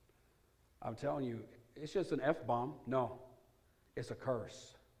 I'm telling you, it's just an F-bomb. No, it's a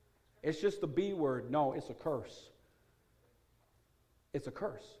curse. It's just the B word. No, it's a curse. It's a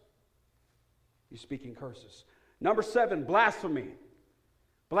curse. You're speaking curses. Number 7, blasphemy.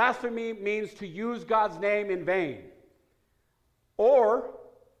 Blasphemy means to use God's name in vain or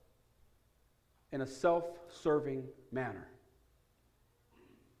in a self-serving manner.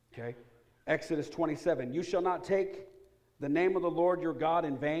 Okay? Exodus 27. You shall not take the name of the Lord your God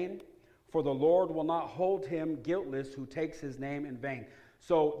in vain, for the Lord will not hold him guiltless who takes his name in vain.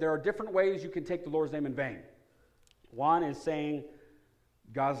 So there are different ways you can take the Lord's name in vain. One is saying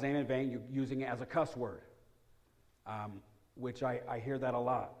God's name in vain, you're using it as a cuss word, which I hear that a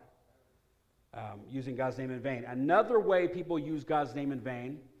lot, using God's name in vain. Another way people use God's name in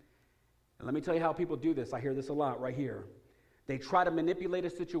vain, and let me tell you how people do this. I hear this a lot right here. They try to manipulate a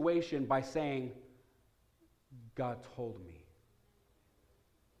situation by saying, God told me.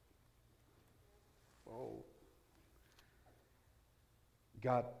 Oh,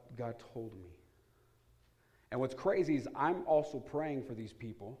 God told me. And what's crazy is I'm also praying for these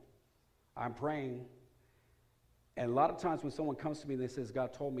people. I'm praying. And a lot of times when someone comes to me and they says,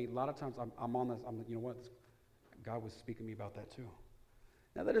 God told me, a lot of times I'm on this, you know what, God was speaking to me about that too.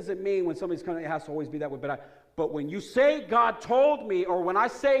 Now that doesn't mean when somebody's coming, it has to always be that way. But when you say God told me, or when I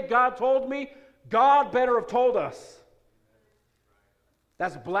say God told me, God better have told us.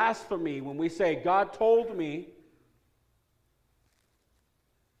 That's blasphemy when we say, God told me.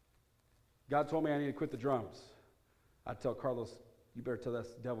 God told me I need to quit the drums. I tell Carlos, you better tell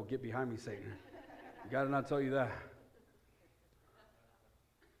that devil, get behind me, Satan. God did not tell you that.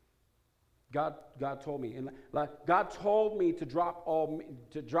 God told me. And God told me to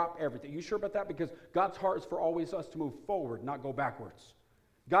drop everything. You sure about that? Because God's heart is for always us to move forward, not go backwards.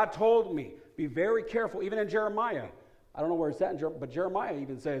 God told me, be very careful, even in Jeremiah. I don't know where it's at, but Jeremiah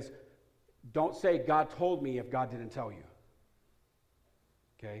even says, don't say God told me if God didn't tell you.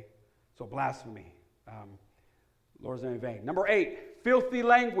 Okay? So blasphemy. Lord's name in vain. Number 8, filthy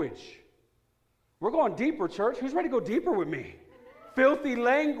language. We're going deeper, church. Who's ready to go deeper with me? Filthy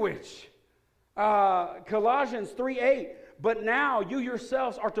language. Colossians 3:8. But now you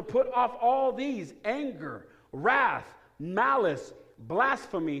yourselves are to put off all these: anger, wrath, malice,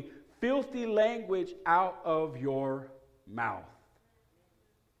 blasphemy, filthy language out of your mouth.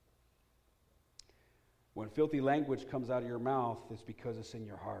 When filthy language comes out of your mouth, it's because it's in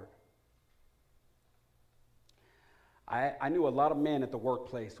your heart. I knew a lot of men at the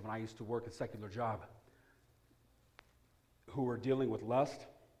workplace when I used to work a secular job who were dealing with lust,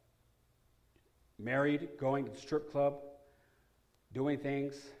 married, going to the strip club, doing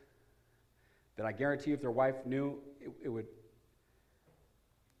things that I guarantee if their wife knew, it would.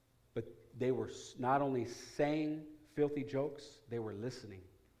 But they were not only saying filthy jokes, they were listening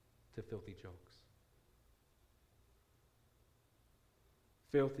to filthy jokes.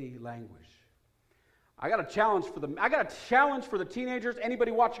 Filthy language. I got a challenge for the teenagers,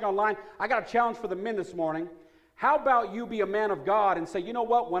 anybody watching online. I got a challenge for the men this morning. How about you be a man of God and say, you know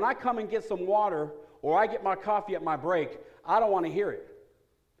what, when I come and get some water or I get my coffee at my break, I don't want to hear it.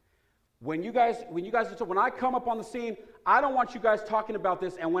 When I come up on the scene, I don't want you guys talking about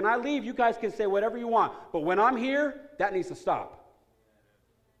this, and when I leave, you guys can say whatever you want. But when I'm here, that needs to stop.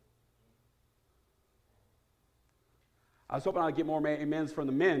 I was hoping I'd get more amens from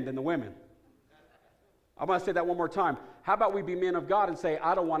the men than the women. I'm going to say that one more time. How about we be men of God and say,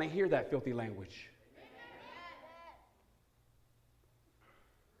 I don't want to hear that filthy language.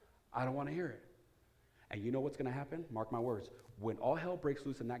 I don't want to hear it. And you know what's going to happen? Mark my words. When all hell breaks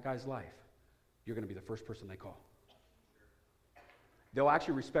loose in that guy's life, you're going to be the first person they call. They'll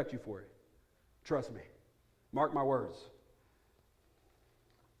actually respect you for it. Trust me. Mark my words.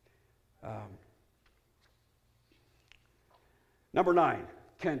 Number 9,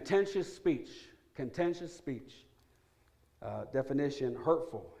 contentious speech. Contentious speech. Definition,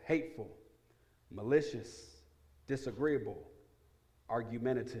 hurtful, hateful, malicious, disagreeable,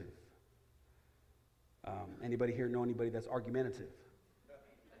 argumentative. Anybody here know anybody that's argumentative?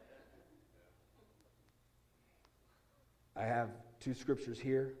 I have 2 scriptures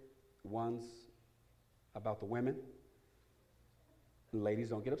here. One's about the women. Ladies,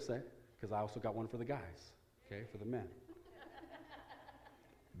 don't get upset, because I also got one for the guys, okay, for the men.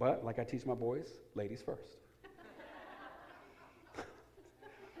 But, like I teach my boys, ladies first.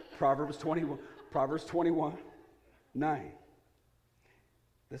 Proverbs 21, 9.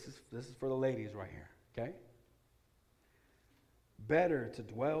 This is for the ladies right here, okay? Better to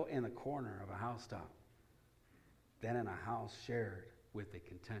dwell in the corner of a housetop than in a house shared with a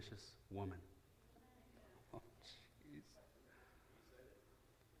contentious woman. Oh, jeez.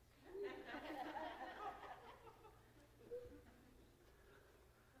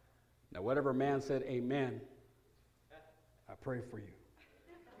 Now, whatever man said amen, I pray for you.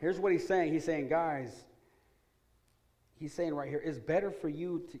 Here's what he's saying. He's saying, guys, he's saying right here, it's better for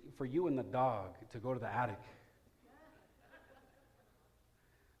you and the dog to go to the attic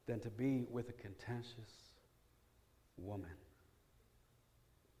than to be with a contentious woman.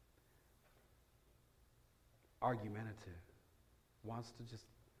 Argumentative. Wants to just,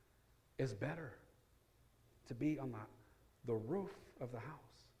 it's better to be on the roof of the house.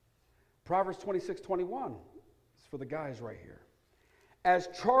 Proverbs 26:21 is for the guys right here. As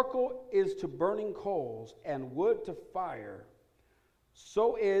charcoal is to burning coals and wood to fire,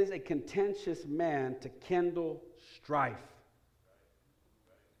 so is a contentious man to kindle strife.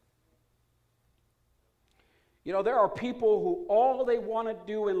 You know, there are people who all they want to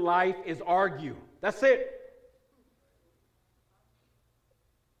do in life is argue. That's it.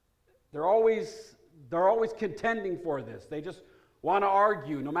 They're always contending for this. They just want to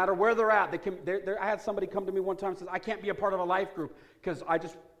argue no matter where they're at. I had somebody come to me one time and says, I can't be a part of a life group because I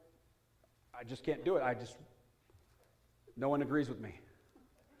just can't do it. No one agrees with me.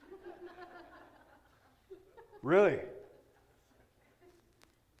 Really?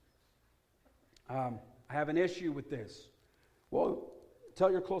 I have an issue with this. Well,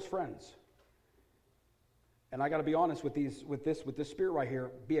 tell your close friends. And I got to be honest with this spirit right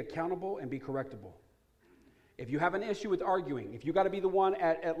here. Be accountable and be correctable. If you have an issue with arguing, if you got to be the one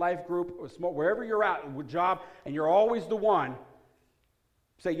at life group or small, wherever you're at with job, and you're always the one,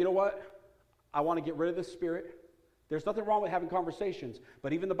 say, you know what? I want to get rid of this spirit. There's nothing wrong with having conversations,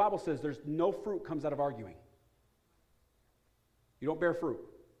 but even the Bible says there's no fruit comes out of arguing. You don't bear fruit.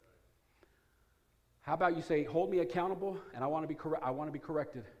 How about you say, hold me accountable, and I want to be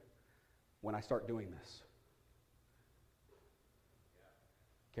corrected when I start doing this.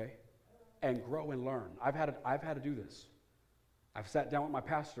 Okay? And grow and learn. I've had to do this. I've sat down with my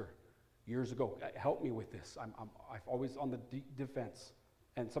pastor years ago. Help me with this. I'm always on the defense,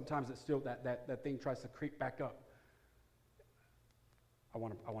 and sometimes it's still that thing tries to creep back up. I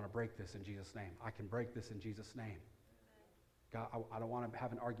want to break this in Jesus' name. I can break this in Jesus' name. God, I don't want to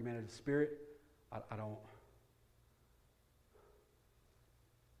have an argumentative spirit. I don't.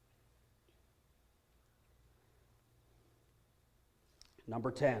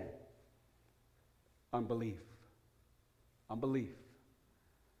 Number 10. Unbelief. Unbelief.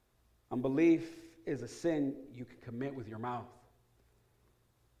 Unbelief is a sin you can commit with your mouth.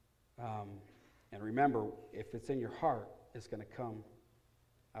 And remember, if it's in your heart, it's going to come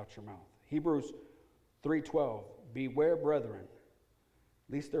out your mouth. Hebrews 3:12. Beware, brethren,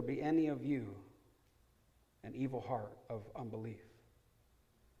 lest there be any of you an evil heart of unbelief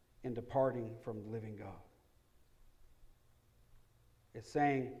in departing from the living God. It's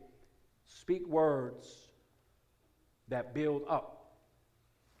saying, speak words that build up,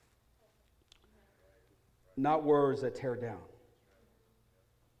 not words that tear down.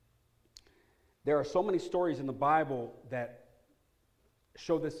 There are so many stories in the Bible that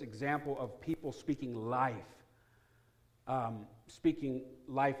show this example of people speaking life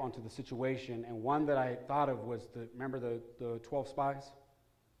onto the situation. And one that I thought of was, remember the 12 spies?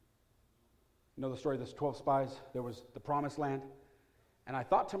 You know the story of the 12 spies? There was the Promised Land. And I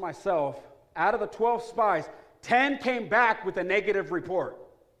thought to myself, out of the 12 spies, 10 came back with a negative report.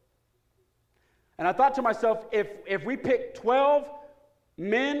 And I thought to myself, if we pick 12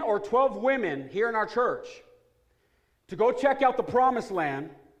 men or 12 women here in our church to go check out the Promised Land,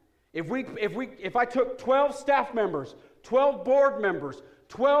 if I took 12 staff members, 12 board members,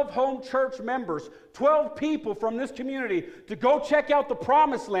 12 home church members, 12 people from this community to go check out the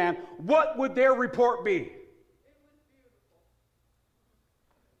Promised Land, what would their report be?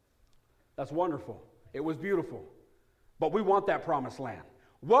 That's wonderful. It was beautiful. But we want that Promised Land.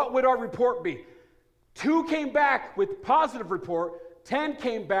 What would our report be? 2 came back with positive report. 10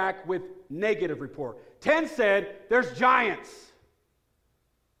 came back with negative report. 10 said, there's giants.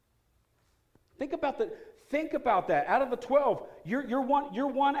 Think about that. Out of the 12, you're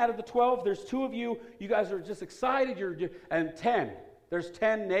one out of the 12. There's 2 of you. You guys are just excited. And 10. There's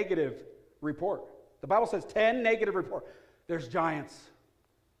 10 negative report. The Bible says 10 negative report. There's giants.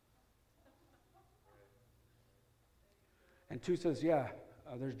 And 2 says,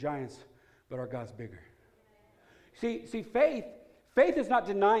 there's giants, but our God's bigger. See, faith is not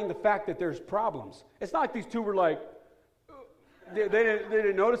denying the fact that there's problems. It's not like these 2 were like, they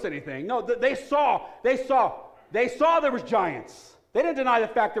didn't notice anything. No, they saw there was giants. They didn't deny the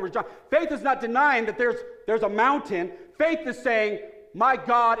fact there was giants. Faith is not denying that there's a mountain. Faith is saying, my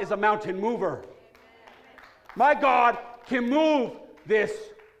God is a mountain mover. My God can move this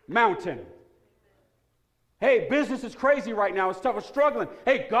mountain. Hey, business is crazy right now. It's tough. We're struggling.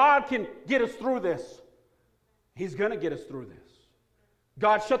 Hey, God can get us through this. He's going to get us through this.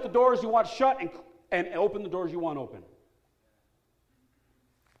 God, shut the doors you want shut and open the doors you want open.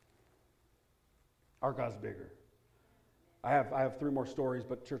 Our God's bigger. I have 3 more stories,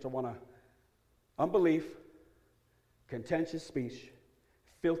 but church, I want to. Unbelief, contentious speech,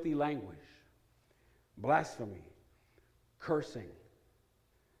 filthy language, blasphemy, cursing,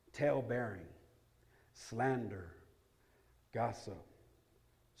 tale-bearing, slander, gossip,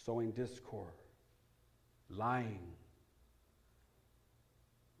 sowing discord, lying,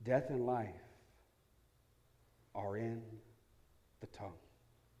 death and life are in the tongue.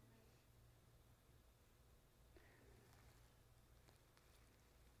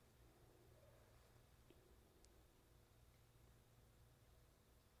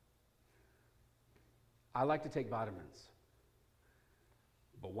 I like to take vitamins,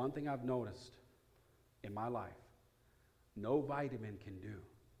 but one thing I've noticed in my life, no vitamin can do,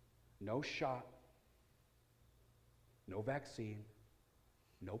 no shot, no vaccine,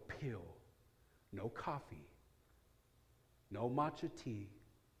 no pill, no coffee, no matcha tea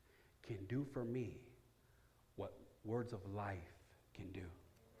can do for me what words of life can do.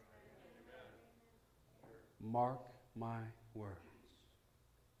 Mark my words.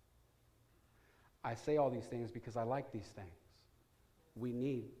 I say all these things because I like these things. We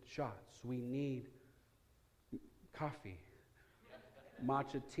need shots. We need coffee,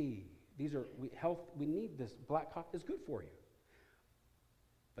 matcha tea. These are health. We need this. Black coffee is good for you.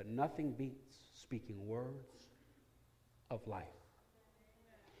 But nothing beats speaking words of life.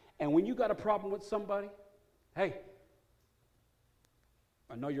 And when you got a problem with somebody, hey,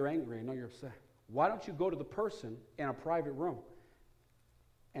 I know you're angry. I know you're upset. Why don't you go to the person in a private room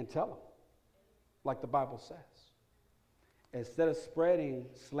and tell them, like the Bible says? Instead of spreading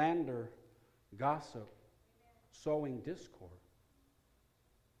slander, gossip, sowing discord,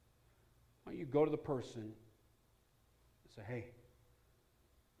 why don't you go to the person and say, hey,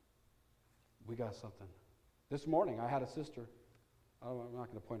 we got something. This morning I had a sister, I'm not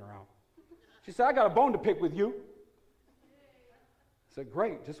going to point her out. She said, I got a bone to pick with you. I said,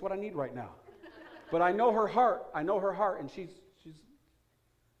 great, just what I need right now. But I know her heart, and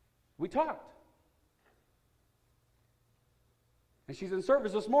we talked. And she's in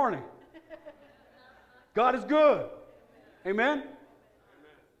service this morning. God is good. Amen? Amen.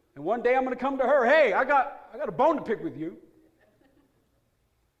 And one day I'm going to come to her, hey, I got a bone to pick with you.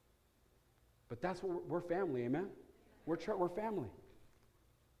 But that's what we're family, amen? We're family.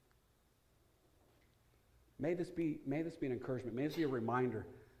 May this be an encouragement. May this be a reminder.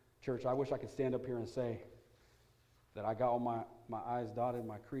 Church, I wish I could stand up here and say that I got all my I's dotted,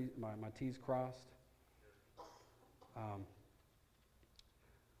 my T's crossed.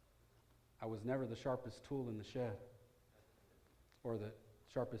 I was never the sharpest tool in the shed, or the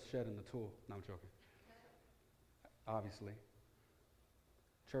sharpest shed in the tool. No, I'm joking. Obviously.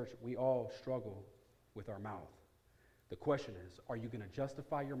 Church, we all struggle with our mouth. The question is, are you going to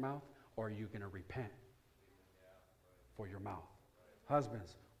justify your mouth, or are you going to repent for your mouth?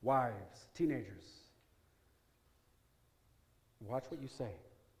 Husbands, wives, teenagers, watch what you say.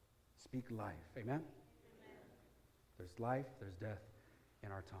 Speak life. Amen? There's life, there's death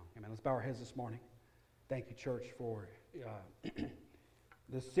in our tongue. Amen. Let's bow our heads this morning. Thank you, church, for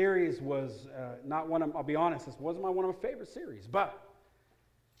this series was not one of, I'll be honest, this wasn't one of my favorite series, but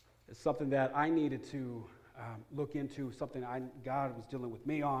it's something that I needed to look into, something God was dealing with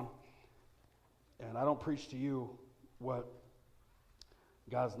me on. And I don't preach to you what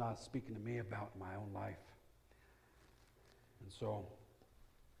God's not speaking to me about in my own life. And so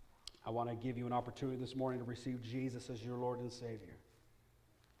I want to give you an opportunity this morning to receive Jesus as your Lord and Savior.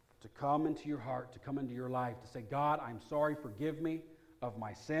 To come into your heart, to come into your life, to say, God, I'm sorry, forgive me of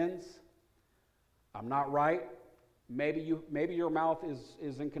my sins. I'm not right. Maybe your mouth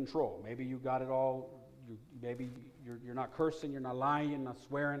is in control. Maybe you got it all. Maybe you're not cursing, you're not lying, you're not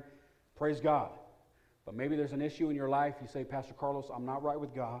swearing. Praise God. But maybe there's an issue in your life. You say, Pastor Carlos, I'm not right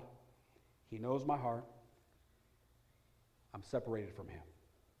with God. He knows my heart. I'm separated from Him.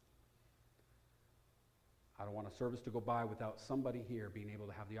 I don't want a service to go by without somebody here being able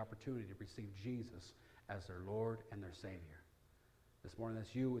to have the opportunity to receive Jesus as their Lord and their Savior. This morning,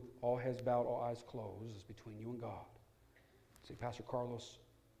 that's you with all heads bowed, all eyes closed. It's between you and God. Say, Pastor Carlos,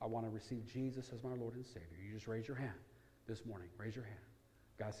 I want to receive Jesus as my Lord and Savior. You just raise your hand this morning. Raise your hand.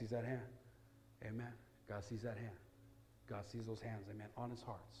 God sees that hand. Amen. God sees that hand. God sees those hands, amen, on His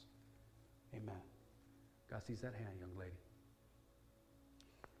hearts. Amen. God sees that hand, young lady.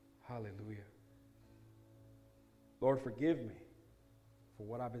 Hallelujah. Lord, forgive me for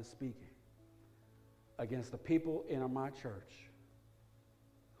what I've been speaking against the people in my church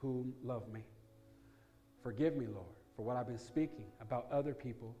who love me. Forgive me, Lord, for what I've been speaking about other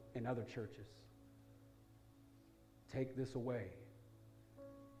people in other churches. Take this away.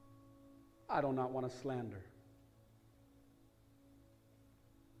 I do not want to slander.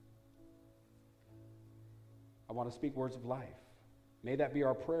 I want to speak words of life. May that be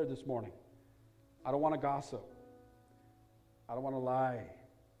our prayer this morning. I don't want to gossip. I don't want to lie.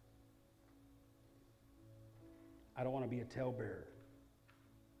 I don't want to be a talebearer.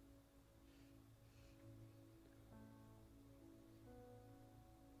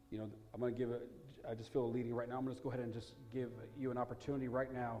 You know, I'm going to give I just feel a leading right now. I'm going to just go ahead and just give you an opportunity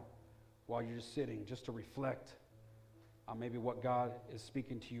right now while you're just sitting, just to reflect on maybe what God is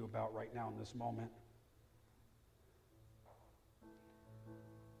speaking to you about right now in this moment.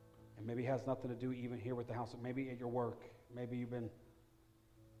 And maybe it has nothing to do even here with the house, maybe at your work. Maybe you've been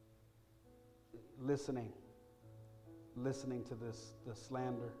listening to this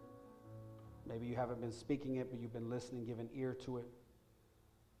slander. Maybe you haven't been speaking it, but you've been listening, giving ear to it.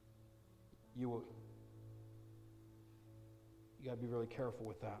 You got to be really careful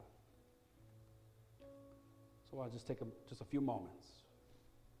with that. So I'll just take just a few moments.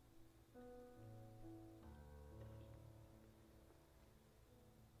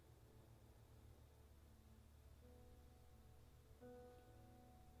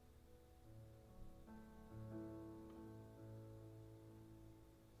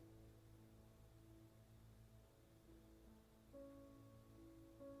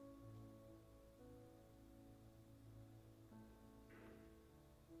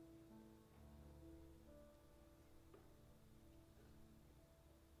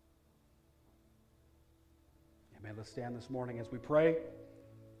 Amen. Let's stand this morning as we pray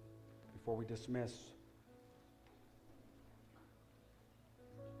before we dismiss.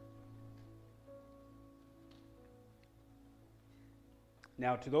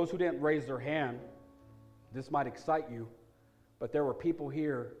 Now, to those who didn't raise their hand, this might excite you, but there were people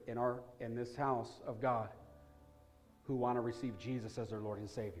here in this house of God who want to receive Jesus as their Lord and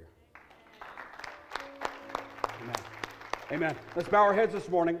Savior. Amen. Amen. Let's bow our heads this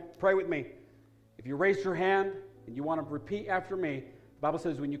morning. Pray with me. If you raised your hand and you want to repeat after me, the Bible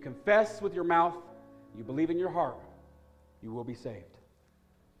says when you confess with your mouth, you believe in your heart, you will be saved.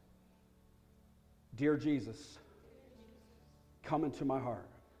 Dear Jesus, come into my heart.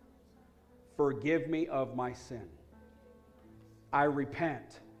 Forgive me of my sin. I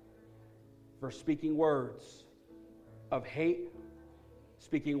repent for speaking words of hate,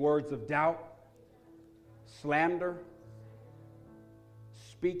 speaking words of doubt, slander,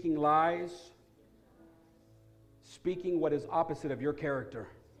 speaking lies, speaking what is opposite of your character.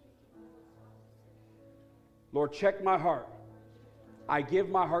 Lord, check my heart. I give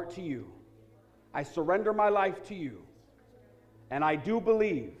my heart to you. I surrender my life to you. And I do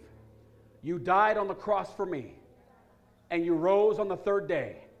believe you died on the cross for me. And you rose on the third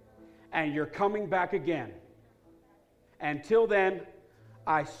day. And you're coming back again. Until then,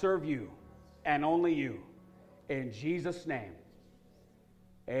 I serve you and only you. In Jesus' name,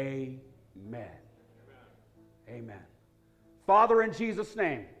 amen. Amen. Father, in Jesus'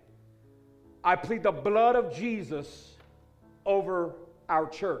 name, I plead the blood of Jesus over our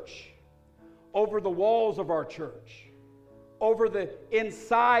church, over the walls of our church, over the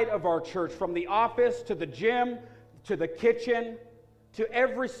inside of our church, from the office to the gym to the kitchen to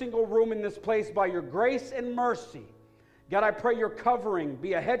every single room in this place by your grace and mercy. God, I pray your covering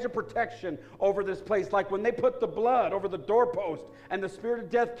be a hedge of protection over this place, like when they put the blood over the doorpost and the spirit of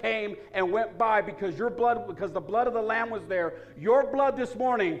death came and went by because the blood of the Lamb was there. Your blood this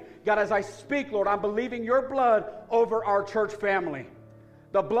morning, God, as I speak, Lord, I'm believing your blood over our church family.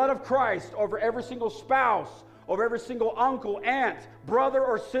 The blood of Christ over every single spouse, over every single uncle, aunt, brother,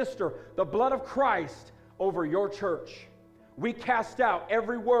 or sister. The blood of Christ over your church. We cast out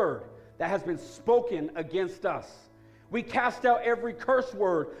every word that has been spoken against us. We cast out every curse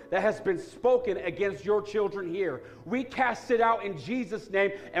word that has been spoken against your children here. We cast it out in Jesus'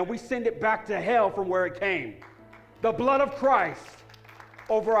 name, and we send it back to hell from where it came. The blood of Christ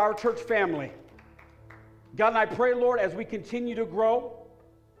over our church family. God, and I pray, Lord, as we continue to grow,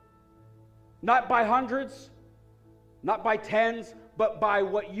 not by hundreds, not by tens, but by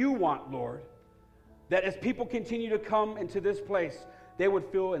what you want, Lord, that as people continue to come into this place, they would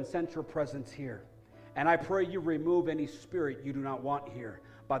feel and sense your presence here. And I pray you remove any spirit you do not want here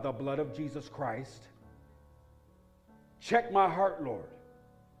by the blood of Jesus Christ. Check my heart, Lord.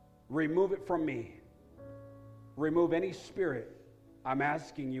 Remove it from me. Remove any spirit. I'm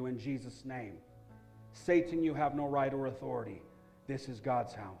asking you in Jesus' name. Satan, you have no right or authority. This is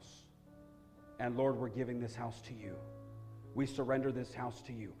God's house. And Lord, we're giving this house to you. We surrender this house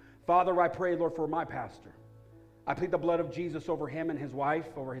to you. Father, I pray, Lord, for my pastor. I plead the blood of Jesus over him and his wife,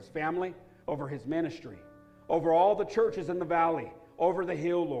 over his family, over his ministry, over all the churches in the valley, over the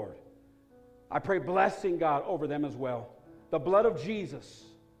hill, Lord. I pray blessing, God, over them as well. The blood of Jesus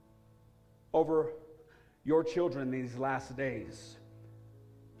over your children in these last days.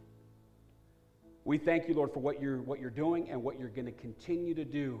 We thank you, Lord, for what you're doing and what you're going to continue to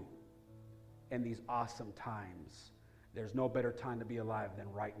do in these awesome times. There's no better time to be alive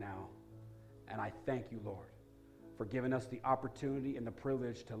than right now. And I thank you, Lord, for giving us the opportunity and the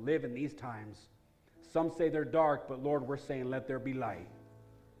privilege to live in these times. Some say they're dark, but Lord, we're saying let there be light.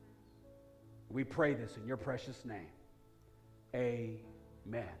 We pray this in your precious name.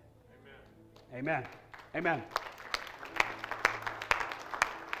 Amen. Amen. Amen.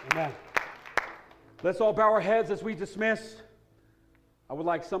 Amen. Let's all bow our heads as we dismiss. I would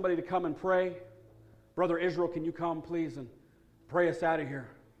like somebody to come and pray. Brother Israel, can you come, please, and pray us out of here?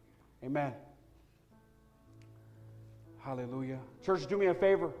 Amen. Hallelujah. Church, do me a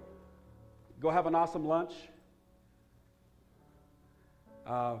favor. Go have an awesome lunch.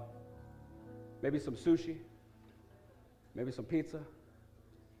 Maybe some sushi. Maybe some pizza.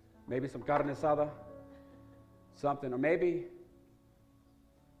 Maybe some carne asada. Something. Or maybe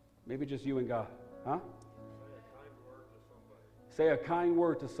just you and God. Huh? Say a kind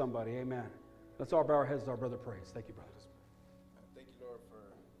word to somebody. Amen. Let's all bow our heads as our brother prays. Thank you, brothers. Thank you, Lord,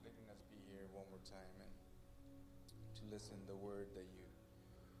 for letting us be here one more time and to listen to the word that you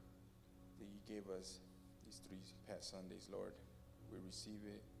gave us these 3 past Sundays, Lord. We receive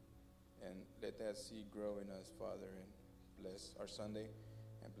it and let that seed grow in us, Father, and bless our Sunday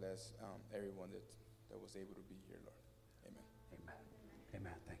and bless everyone that was able to be here, Lord. Amen. Amen.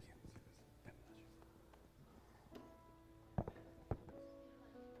 Amen. Thank you.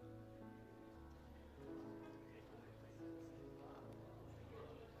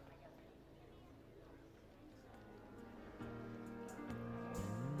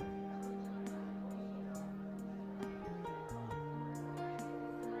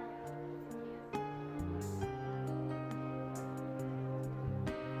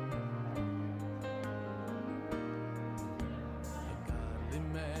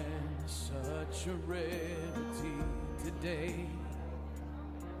 Such a rarity today.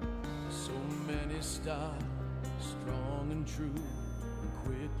 So many start strong and true and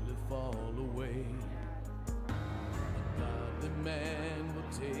quickly fall away. A godly man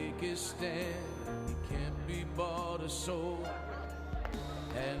will take his stand. He can't be bought or sold.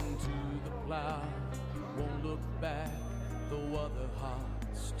 And to the plow won't look back, though other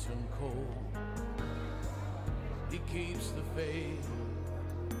hearts turn cold. He keeps the faith,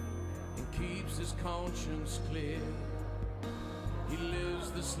 keeps his conscience clear. He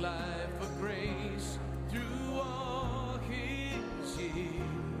lives this life of grace through all his years.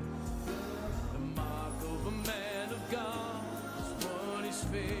 The mark of a man of God is what he's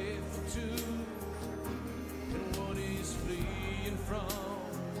faithful to, and what he's fleeing from,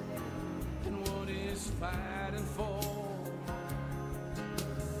 and what he's fighting for.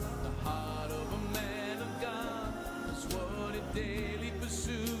 The heart of a man of God is what he daily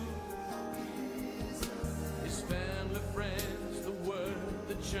pursues. His family, friends, the word,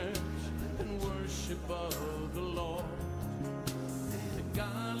 the church, and worship of the Lord. The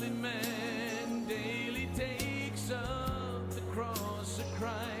godly man daily takes up the cross of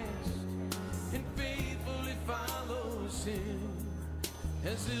Christ and faithfully follows him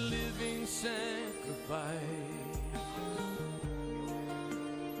as a living sacrifice.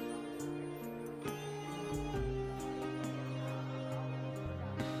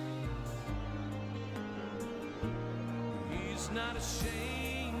 He's not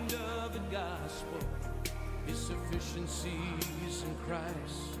ashamed of the gospel, his sufficiencies in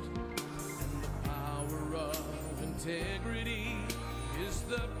Christ, and the power of integrity is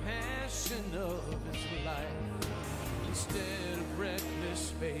the passion of his life. Instead of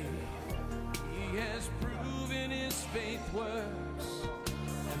reckless faith, he has proven his faith works,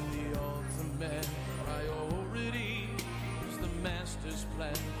 and the ultimate priority is the master's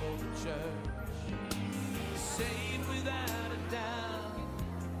plan for the church. Saved without a doubt,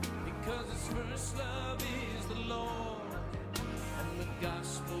 because his first love is the Lord, and the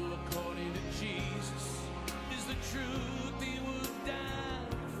gospel according to Jesus is the truth he would